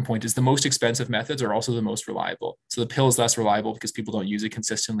important point is the most expensive methods are also the most reliable. So the pill is less reliable because people don't use it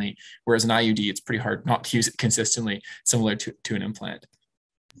consistently, whereas an IUD, it's pretty hard not to use it consistently, similar to an implant.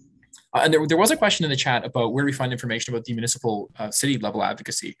 And there was a question in the chat about where we find information about the municipal city level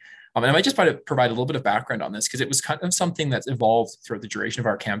advocacy. And I might just provide a little bit of background on this, because it was kind of something that's evolved throughout the duration of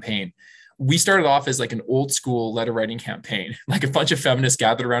our campaign. We started off as like an old school letter writing campaign, like a bunch of feminists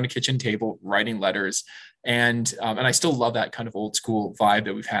gathered around a kitchen table writing letters. And I still love that kind of old school vibe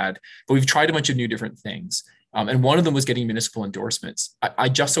that we've had, but we've tried a bunch of new different things. And one of them was getting municipal endorsements. I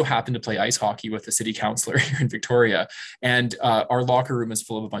just so happened to play ice hockey with the city councillor here in Victoria, and our locker room is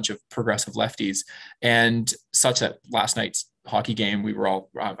full of a bunch of progressive lefties, and such that last night's hockey game, we were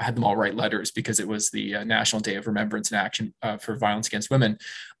all had them all write letters because it was the National Day of Remembrance and Action for Violence Against Women.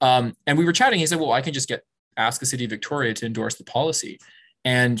 And we were chatting. He said, well, I can just ask the city of Victoria to endorse the policy.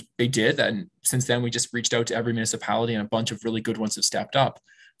 And they did. And since then, we just reached out to every municipality, and a bunch of really good ones have stepped up.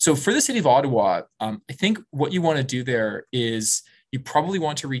 So for the city of Ottawa, I think what you want to do there is you probably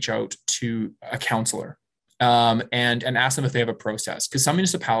want to reach out to a councillor and ask them if they have a process. Because some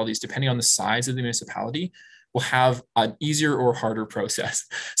municipalities, depending on the size of the municipality, will have an easier or harder process.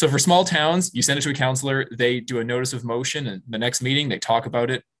 So for small towns, you send it to a councillor, they do a notice of motion, and the next meeting, they talk about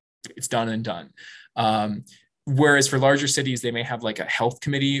it, it's done and done. Whereas for larger cities, they may have like a health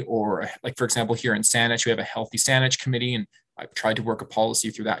committee, or like, for example, here in Saanich, we have a healthy Saanich committee, and I've tried to work a policy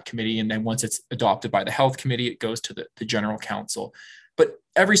through that committee. And then once it's adopted by the health committee, it goes to the general council. But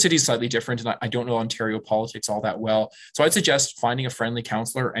every city is slightly different, and I don't know Ontario politics all that well. So I'd suggest finding a friendly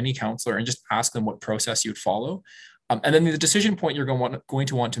councillor, or any councillor, and just ask them what process you would follow. And then the decision point you're going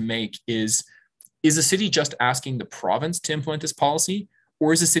to want to make is the city just asking the province to implement this policy,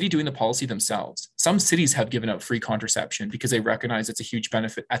 or is the city doing the policy themselves? Some cities have given out free contraception because they recognize it's a huge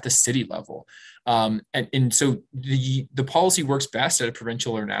benefit at the city level. And so the policy works best at a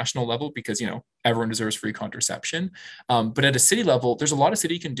provincial or national level because, everyone deserves free contraception. But at a city level, there's a lot a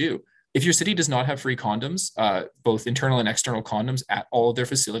city can do. If your city does not have free condoms, both internal and external condoms at all of their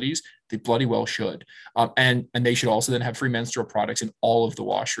facilities, they bloody well should. And they should also then have free menstrual products in all of the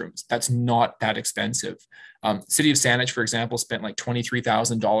washrooms. That's not that expensive. City of Saanich, for example, spent like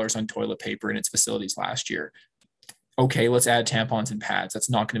 $23,000 on toilet paper in its facilities last year. Okay, let's add tampons and pads.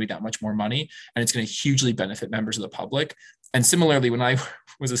 That's not going to be that much more money, and it's going to hugely benefit members of the public. And similarly, when I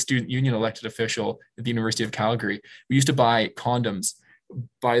was a student union elected official at the University of Calgary, we used to buy condoms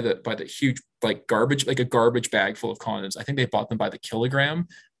by the huge garbage, like a garbage bag full of condoms. I think they bought them by the kilogram.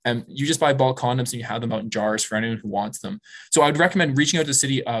 And you just buy bulk condoms and you have them out in jars for anyone who wants them. So I would recommend reaching out to the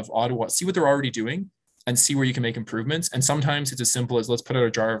city of Ottawa, see what they're already doing, and see where you can make improvements. And sometimes it's as simple as let's put out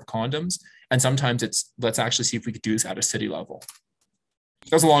a jar of condoms. And sometimes it's let's actually see if we could do this at a city level.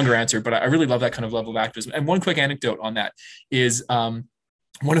 That was a longer answer, but I really love that kind of level of activism. And one quick anecdote on that is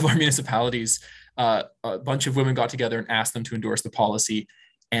one of our municipalities a bunch of women got together and asked them to endorse the policy,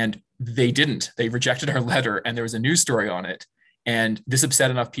 and they didn't. They rejected our letter, and there was a news story on it. And this upset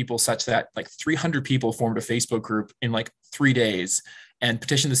enough people such that like 300 people formed a Facebook group in like 3 days and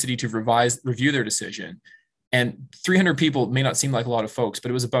petitioned the city to review their decision. And 300 people may not seem like a lot of folks, but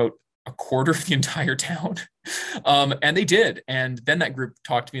it was about a quarter of the entire town. And they did. And then that group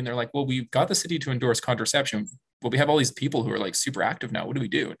talked to me and they're like, well, we got the city to endorse contraception. Well, we have all these people who are like super active now. What do we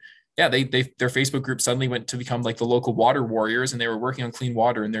do? Yeah, their Facebook group suddenly went to become like the local water warriors, and they were working on clean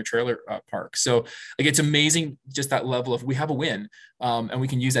water in their trailer park. So like, it's amazing just that level of, we have a win, and we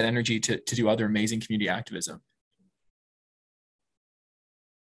can use that energy to do other amazing community activism.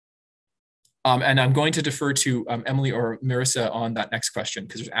 And I'm going to defer to Emily or Marisa on that next question,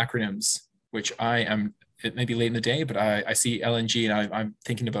 because there's acronyms, which it may be late in the day, but I see LNG and I'm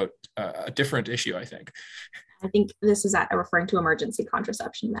thinking about a different issue, I think. I think this is referring to emergency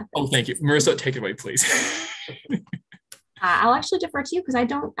contraception methods. Oh, thank you. Marisa, take it away, please. I'll actually defer to you because I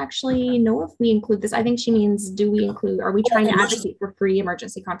don't actually know if we include this. I think she means, are we trying to advocate for free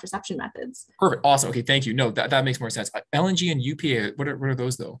emergency contraception methods? Perfect. Awesome. Okay. Thank you. No, that makes more sense. LNG and UPA, what are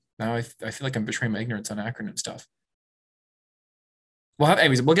those though? Now I feel like I'm betraying my ignorance on acronym stuff.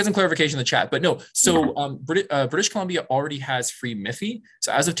 Anyways, we'll get some clarification in the chat, but no. So British Columbia already has free MIFI.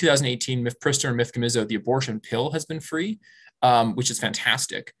 So as of 2018, mifepristone or mifepristone, the abortion pill, has been free, which is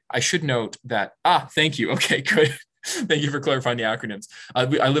fantastic. I should note that, thank you. Okay, good. Thank you for clarifying the acronyms. I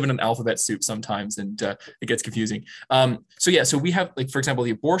live in an alphabet soup sometimes, and it gets confusing. So we have, like, for example,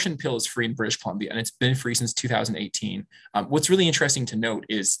 the abortion pill is free in British Columbia, and it's been free since 2018. What's really interesting to note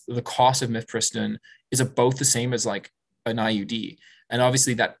is the cost of mifepristone is about the same as like an IUD. And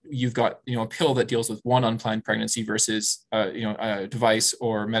obviously that you've got, a pill that deals with one unplanned pregnancy versus, a device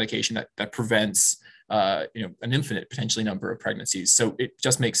or medication that prevents, an infinite potentially number of pregnancies. So it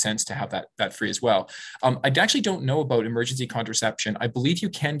just makes sense to have that free as well. I actually don't know about emergency contraception. I believe you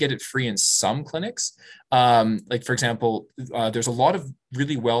can get it free in some clinics. Like, for example, there's a lot of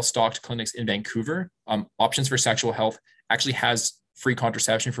really well-stocked clinics in Vancouver. Options for Sexual Health actually has free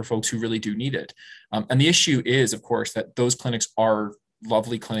contraception for folks who really do need it. And the issue is, of course, that those clinics are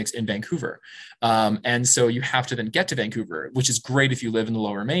lovely clinics in Vancouver. And so you have to then get to Vancouver, which is great if you live in the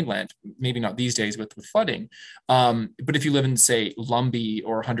Lower Mainland, maybe not these days with flooding. But if you live in, say, Lumbee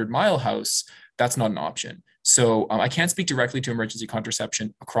or 100 Mile House, that's not an option. So I can't speak directly to emergency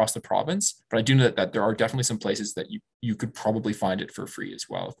contraception across the province, but I do know that there are definitely some places that you could probably find it for free as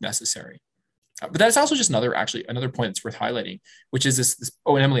well, if necessary. But that's also just another point that's worth highlighting, which is this.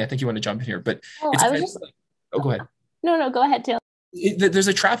 Oh, and Emily, I think you want to jump in here, but go ahead. No, go ahead, Taylor. There's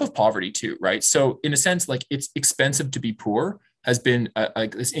a trap of poverty too, right? So in a sense, like, it's expensive to be poor has been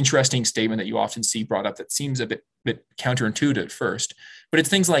this interesting statement that you often see brought up that seems a bit counterintuitive at first, but it's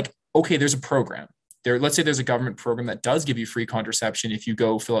things like, okay, there's a program. Let's say there's a government program that does give you free contraception if you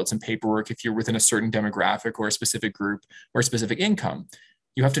go fill out some paperwork, if you're within a certain demographic or a specific group or a specific income.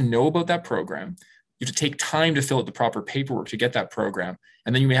 You have to know about that program. You have to take time to fill out the proper paperwork to get that program.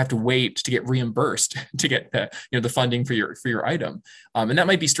 And then you may have to wait to get reimbursed to get the funding for your item. And that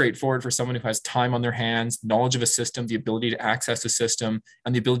might be straightforward for someone who has time on their hands, knowledge of a system, the ability to access the system,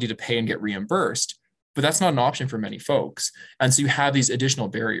 and the ability to pay and get reimbursed. But that's not an option for many folks. And so you have these additional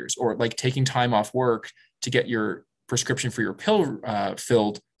barriers, or like taking time off work to get your prescription for your pill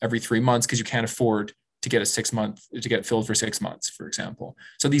filled every 3 months because you can't afford to get get filled for 6 months, for example.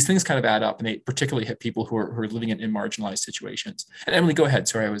 So these things kind of add up, and they particularly hit people who are living in marginalized situations. And Emily, go ahead.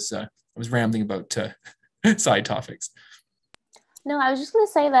 Sorry, I was rambling about side topics. No, I was just going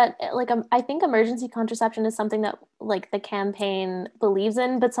to say that, I think emergency contraception is something that, the campaign believes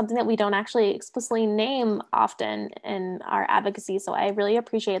in, but something that we don't actually explicitly name often in our advocacy. So I really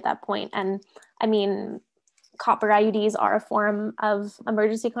appreciate that point. And I mean, copper IUDs are a form of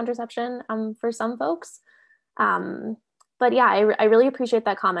emergency contraception for some folks. But yeah, I really appreciate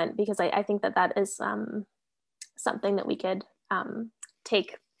that comment, because I think that is something that we could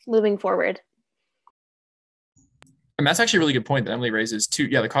take moving forward. And that's actually a really good point that Emily raises too.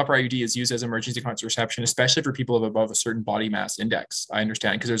 Yeah, the copper IUD is used as emergency contraception, especially for people above a certain body mass index. I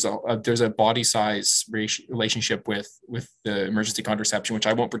understand, because there's a body size relationship with the emergency contraception, which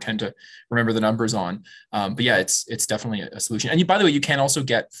I won't pretend to remember the numbers on. But yeah, it's definitely a solution. And by the way, you can also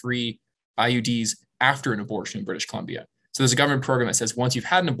get free IUDs after an abortion in British Columbia. So there's a government program that says once you've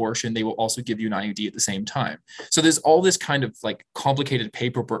had an abortion, they will also give you an IUD at the same time. So there's all this kind of complicated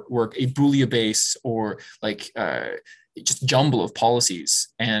paperwork, a bouillabaisse, or just jumble of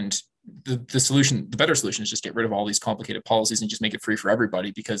policies. And the better solution is just get rid of all these complicated policies and just make it free for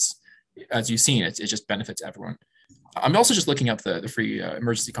everybody, because as you've seen, it just benefits everyone. I'm also just looking up the free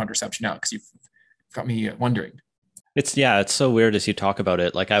emergency contraception now, because got me wondering. It's so weird as you talk about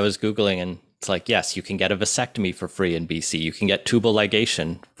it. Like I was Googling and it's like, yes, you can get a vasectomy for free in BC. You can get tubal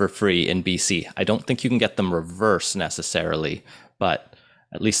ligation for free in BC. I don't think you can get them reverse necessarily, but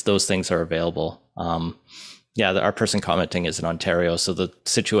at least those things are available. Our person commenting is in Ontario, so the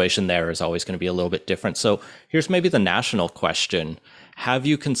situation there is always going to be a little bit different. So here's maybe the national question. Have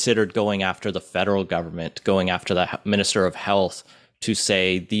you considered going after the federal government, going after the Minister of Health to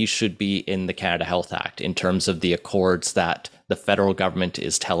say these should be in the Canada Health Act in terms of the accords that the federal government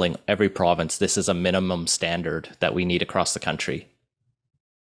is telling every province this is a minimum standard that we need across the country?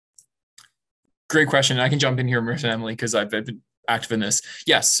 Great question. I can jump in here, Marisa and Emily, because I've been active in this.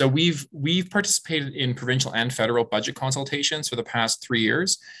 Yes, so we've participated in provincial and federal budget consultations for the past 3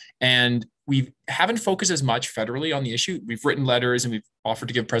 years, and we haven't focused as much federally on the issue. We've written letters and we've offered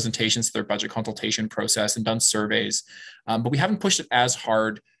to give presentations to their budget consultation process and done surveys, but we haven't pushed it as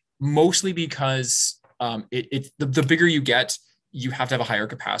hard, mostly because the bigger you get, you have to have a higher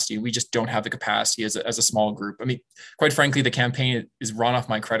capacity. We just don't have the capacity as a small group. I mean, quite frankly, the campaign is run off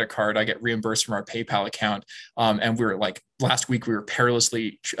my credit card. I get reimbursed from our PayPal account. And we were like, last week, we were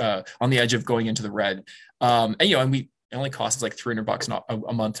perilously on the edge of going into the red. And it only costs us like $300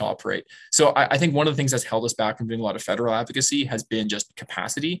 a month to operate. So I think one of the things that's held us back from doing a lot of federal advocacy has been just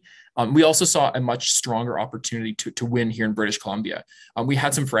capacity. We also saw a much stronger opportunity to win here in British Columbia. We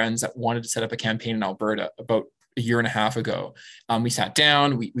had some friends that wanted to set up a campaign in Alberta about a year and a half ago. We sat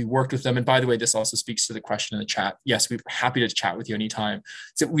down, we worked with them. And by the way, this also speaks to the question in the chat. Yes, we're happy to chat with you anytime.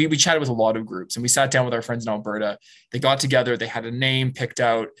 So we chatted with a lot of groups and we sat down with our friends in Alberta. They got together, they had a name picked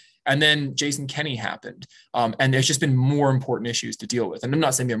out, and then Jason Kenney happened. And there's just been more important issues to deal with. And I'm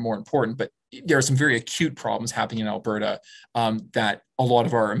not saying they're more important, but there are some very acute problems happening in Alberta that a lot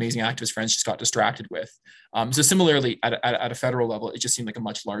of our amazing activist friends just got distracted with. So similarly, at a federal level, it just seemed like a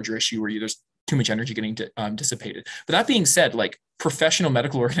much larger issue where there's too much energy getting dissipated. But that being said, like professional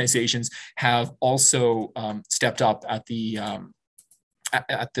medical organizations have also stepped up at the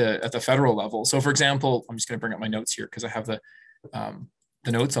federal level. So, for example, I'm just going to bring up my notes here because I have the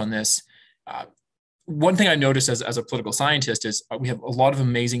notes on this. One thing I noticed as a political scientist is we have a lot of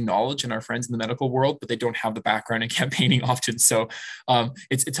amazing knowledge in our friends in the medical world, but they don't have the background in campaigning often. So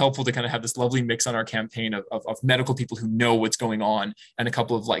it's helpful to kind of have this lovely mix on our campaign of medical people who know what's going on and a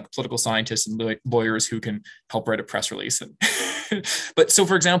couple of like political scientists and lawyers who can help write a press release. But so,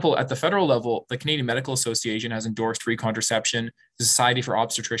 for example, at the federal level, the Canadian Medical Association has endorsed free contraception. The Society for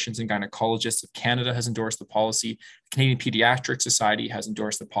Obstetricians and Gynecologists of Canada has endorsed the policy. The Canadian Pediatric Society has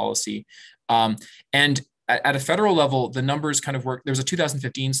endorsed the policy. And at a federal level, the numbers kind of work. There was a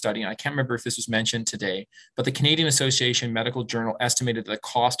 2015 study, and I can't remember if this was mentioned today, but the Canadian Association Medical Journal estimated that the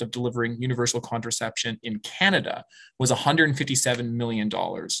cost of delivering universal contraception in Canada was $157 million,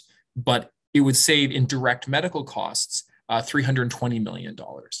 but it would save in direct medical costs $320 million.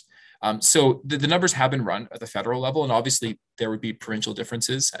 So the numbers have been run at the federal level, and obviously there would be provincial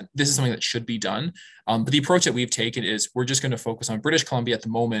differences, and this is something that should be done. But the approach that we've taken is we're just going to focus on British Columbia at the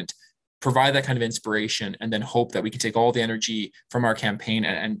moment, provide that kind of inspiration, and then hope that we can take all the energy from our campaign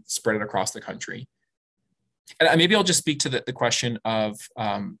and spread it across the country. And maybe I'll just speak to the question of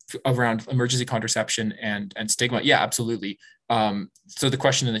around emergency contraception and stigma. Yeah, absolutely. So the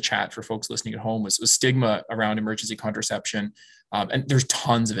question in the chat for folks listening at home was stigma around emergency contraception. And there's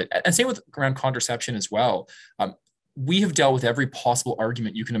tons of it. And same with around contraception as well. We have dealt with every possible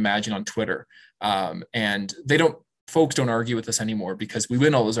argument you can imagine on Twitter. And folks don't argue with us anymore because we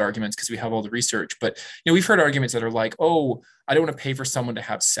win all those arguments because we have all the research. But we've heard arguments that are like, oh, I don't want to pay for someone to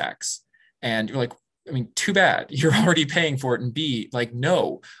have sex. And you're like, I mean, too bad. You're already paying for it. And B, like,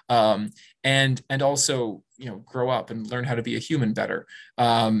 no. And also, grow up and learn how to be a human better.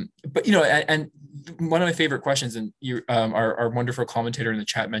 But, and one of my favorite questions, and our wonderful commentator in the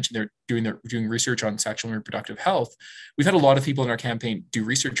chat mentioned they're doing research on sexual and reproductive health. We've had a lot of people in our campaign do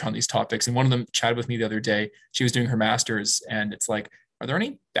research on these topics. And one of them chatted with me the other day. She was doing her master's, and it's like, are there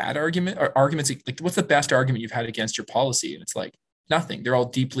any bad arguments? Like, what's the best argument you've had against your policy? And it's like, nothing. They're all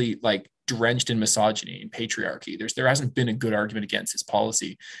deeply drenched in misogyny and patriarchy. There hasn't been a good argument against his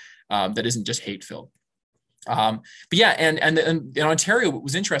policy that isn't just hate-filled. But yeah, and in Ontario, what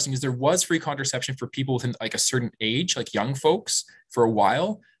was interesting is there was free contraception for people within a certain age, like young folks, for a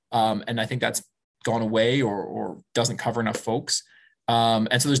while. And I think that's gone away or doesn't cover enough folks.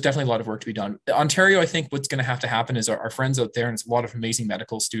 And so there's definitely a lot of work to be done. Ontario, I think what's going to have to happen is our friends out there, and it's a lot of amazing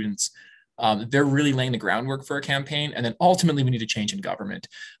medical students, they're really laying the groundwork for a campaign. And then ultimately we need a change in government.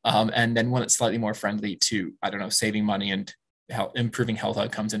 And then when it's slightly more friendly to, saving money and improving health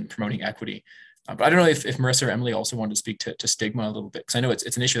outcomes and promoting equity. But I don't know if Marisa or Emily also wanted to speak to stigma a little bit, because I know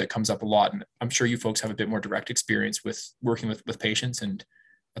it's an issue that comes up a lot, and I'm sure you folks have a bit more direct experience with working with patients and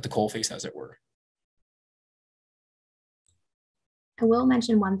at the coalface, as it were. I will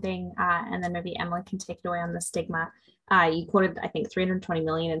mention one thing, and then maybe Emily can take it away on the stigma. You quoted, I think, 320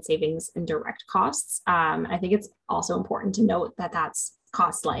 million in savings in direct costs. I think it's also important to note that that's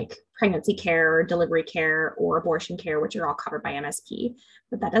costs like pregnancy care, delivery care, or abortion care, which are all covered by MSP.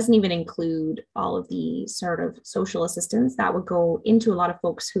 But that doesn't even include all of the sort of social assistance that would go into a lot of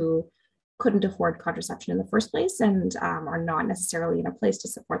folks who couldn't afford contraception in the first place and are not necessarily in a place to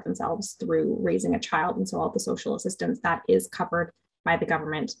support themselves through raising a child. And so all the social assistance that is covered by the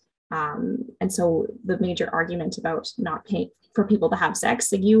government. And so the major argument about not paying for people to have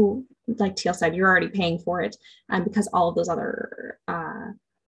sex, like Teal said, you're already paying for it, because all of those other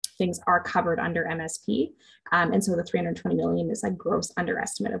things are covered under MSP. And so the 320 million is a gross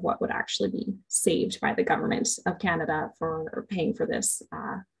underestimate of what would actually be saved by the government of Canada for paying for this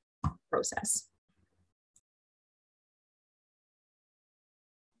process.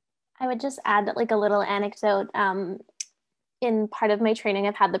 I would just add that, like, a little anecdote. In part of my training,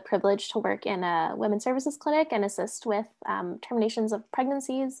 I've had the privilege to work in a women's services clinic and assist with terminations of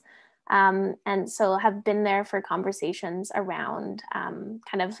pregnancies. And so have been there for conversations around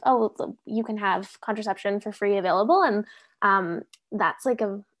kind of, oh, you can have contraception for free available. And that's like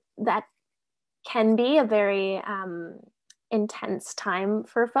that can be a very intense time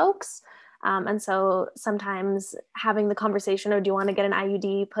for folks. And so sometimes having the conversation, do you want to get an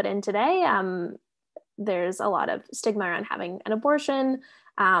IUD put in today? There's a lot of stigma around having an abortion,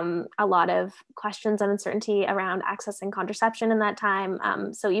 a lot of questions and uncertainty around accessing contraception in that time.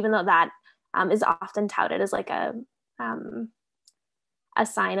 So even though that is often touted as like a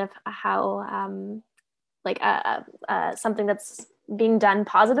sign of how something that's being done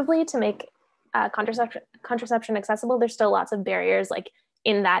positively to make contraception accessible, there's still lots of barriers like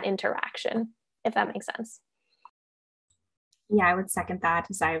in that interaction, if that makes sense. Yeah, I would second that,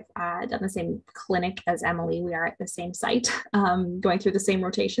 as I've done the same clinic as Emily. We are at the same site, going through the same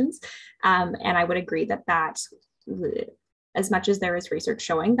rotations. And I would agree that as much as there is research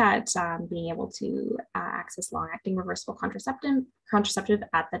showing that being able to access long-acting reversible contraceptive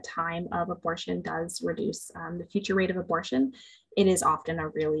at the time of abortion does reduce the future rate of abortion, it is often a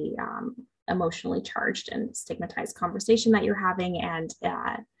really emotionally charged and stigmatized conversation that you're having. And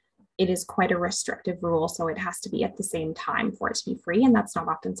it is quite a restrictive rule, so it has to be at the same time for it to be free, and that's not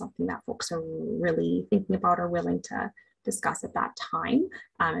often something that folks are really thinking about or willing to discuss at that time.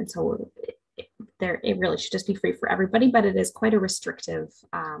 And so it really should just be free for everybody, but it is quite a restrictive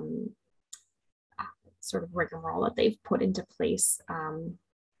sort of rigmarole that they've put into place, and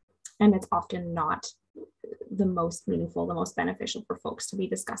it's often not the most meaningful, the most beneficial for folks to be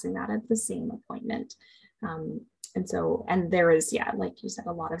discussing that at the same appointment. And there is, yeah, like you said,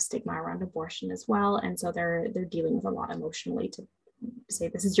 a lot of stigma around abortion as well. And so they're dealing with a lot emotionally to say,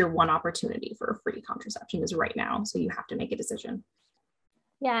 this is your one opportunity for a free contraception is right now. So you have to make a decision.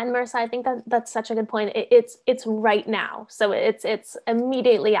 Yeah, and Marisa, I think that's such a good point. It's right now. So it's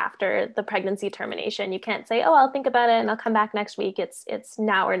immediately after the pregnancy termination. You can't say, oh, I'll think about it and I'll come back next week. It's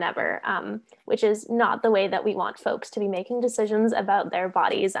now or never, which is not the way that we want folks to be making decisions about their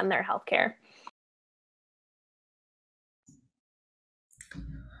bodies and their healthcare.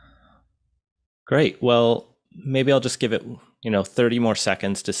 Great. Well, maybe I'll just give it, 30 more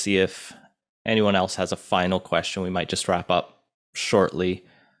seconds to see if anyone else has a final question. We might just wrap up shortly.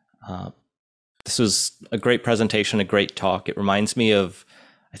 This was a great presentation, a great talk. It reminds me of,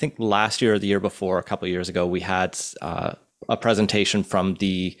 I think last year or the year before, a couple of years ago, we had a presentation from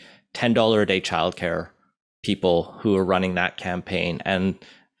the $10 a day childcare people who are running that campaign. And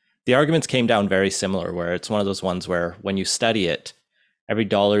the arguments came down very similar, where it's one of those ones where when you study it, every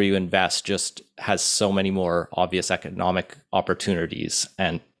dollar you invest just has so many more obvious economic opportunities.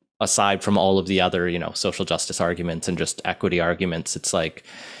 And aside from all of the other, social justice arguments and just equity arguments, it's like,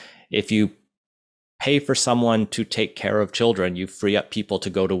 if you pay for someone to take care of children, you free up people to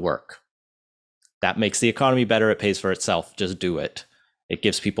go to work. That makes the economy better. It pays for itself. Just do it. It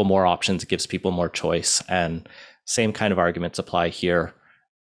gives people more options. It gives people more choice. And same kind of arguments apply here.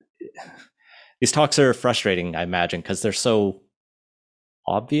 These talks are frustrating, I imagine, because they're so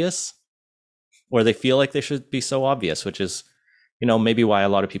obvious, or they feel like they should be so obvious, which is, maybe why a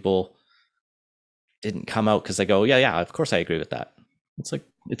lot of people didn't come out, because they go, yeah, of course I agree with that. It's like,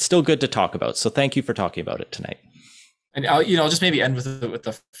 it's still good to talk about. So thank you for talking about it tonight. And I'll just maybe end with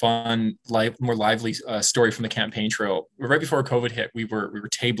the fun, more lively story from the campaign trail. Right before COVID hit, we were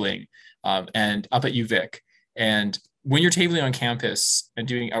tabling and up at UVic, and when you're tabling on campus and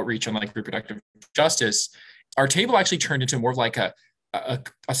doing outreach on like reproductive justice, our table actually turned into more of like a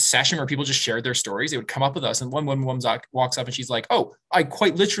session where people just shared their stories. They would come up with us, and one woman walks up and she's like, "Oh, I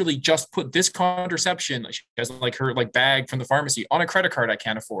quite literally just put this contraception," she has like her like bag from the pharmacy, "on a credit card I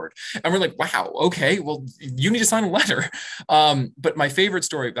can't afford." And we're like, "Wow, okay, well, you need to sign a letter." But my favorite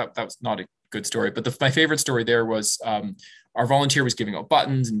story, that was not a good story, but my favorite story there was our volunteer was giving out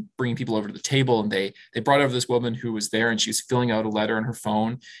buttons and bringing people over to the table, and they brought over this woman who was there, and she was filling out a letter on her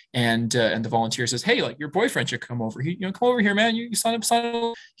phone, and the volunteer says, "Hey, like your boyfriend should come over. Come over here, man. You sign up.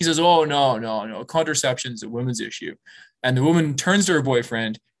 He says, "Oh, no. Contraception is a women's issue." And the woman turns to her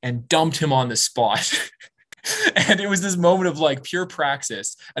boyfriend and dumped him on the spot. And it was this moment of like pure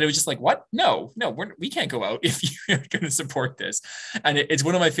praxis. And it was just like, what? No, we can't go out if you're going to support this. And it's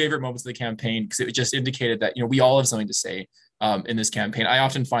one of my favorite moments of the campaign, because it just indicated that, we all have something to say in this campaign. I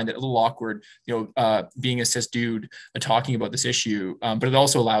often find it a little awkward, being a cis dude talking about this issue, but it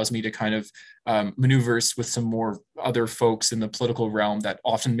also allows me to kind of maneuvers with some more other folks in the political realm that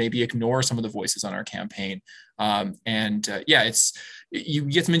often maybe ignore some of the voices on our campaign. You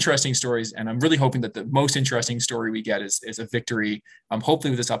get some interesting stories, and I'm really hoping that the most interesting story we get is a victory,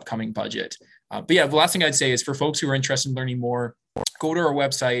 hopefully with this upcoming budget. The last thing I'd say is for folks who are interested in learning more, go to our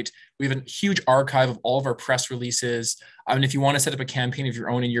website. We have a huge archive of all of our press releases. And if you want to set up a campaign of your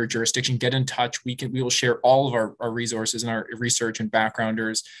own in your jurisdiction, get in touch. We will share all of our resources and our research and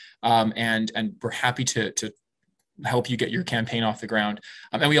backgrounders, and we're happy to help you get your campaign off the ground.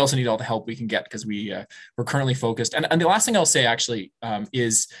 And we also need all the help we can get, because we're currently focused. And the last thing I'll say actually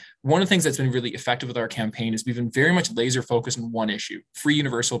is one of the things that's been really effective with our campaign is we've been very much laser focused on one issue: free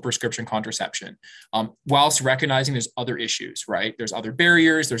universal prescription contraception, whilst recognizing there's other issues, right? There's other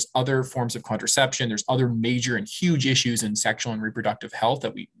barriers, there's other forms of contraception, there's other major and huge issues in sexual and reproductive health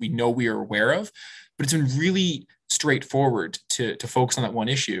that we know we are aware of, but it's been really straightforward to focus on that one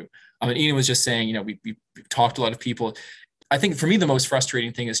issue. And Ian was just saying, we've talked to a lot of people. I think for me, the most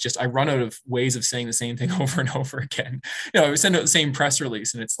frustrating thing is just I run out of ways of saying the same thing over and over again. I send out the same press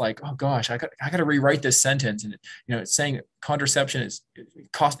release, and it's like, oh gosh, I got to rewrite this sentence. And it's saying contraception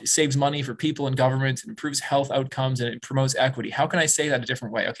saves money for people and governments, and improves health outcomes, and it promotes equity. How can I say that a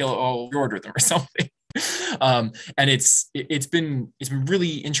different way? Okay, I'll reorder them or something. And it's been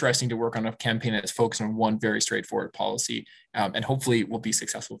really interesting to work on a campaign that's focused on one very straightforward policy, and hopefully we'll be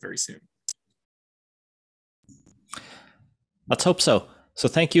successful very soon. Let's hope so. So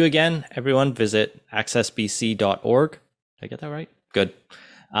thank you again, everyone. Visit accessbc.org. Did I get that right? Good.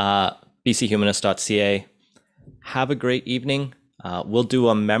 bchumanist.ca. Have a great evening. We'll do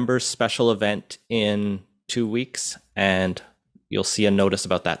a members special event in 2 weeks, and you'll see a notice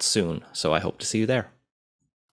about that soon. So I hope to see you there.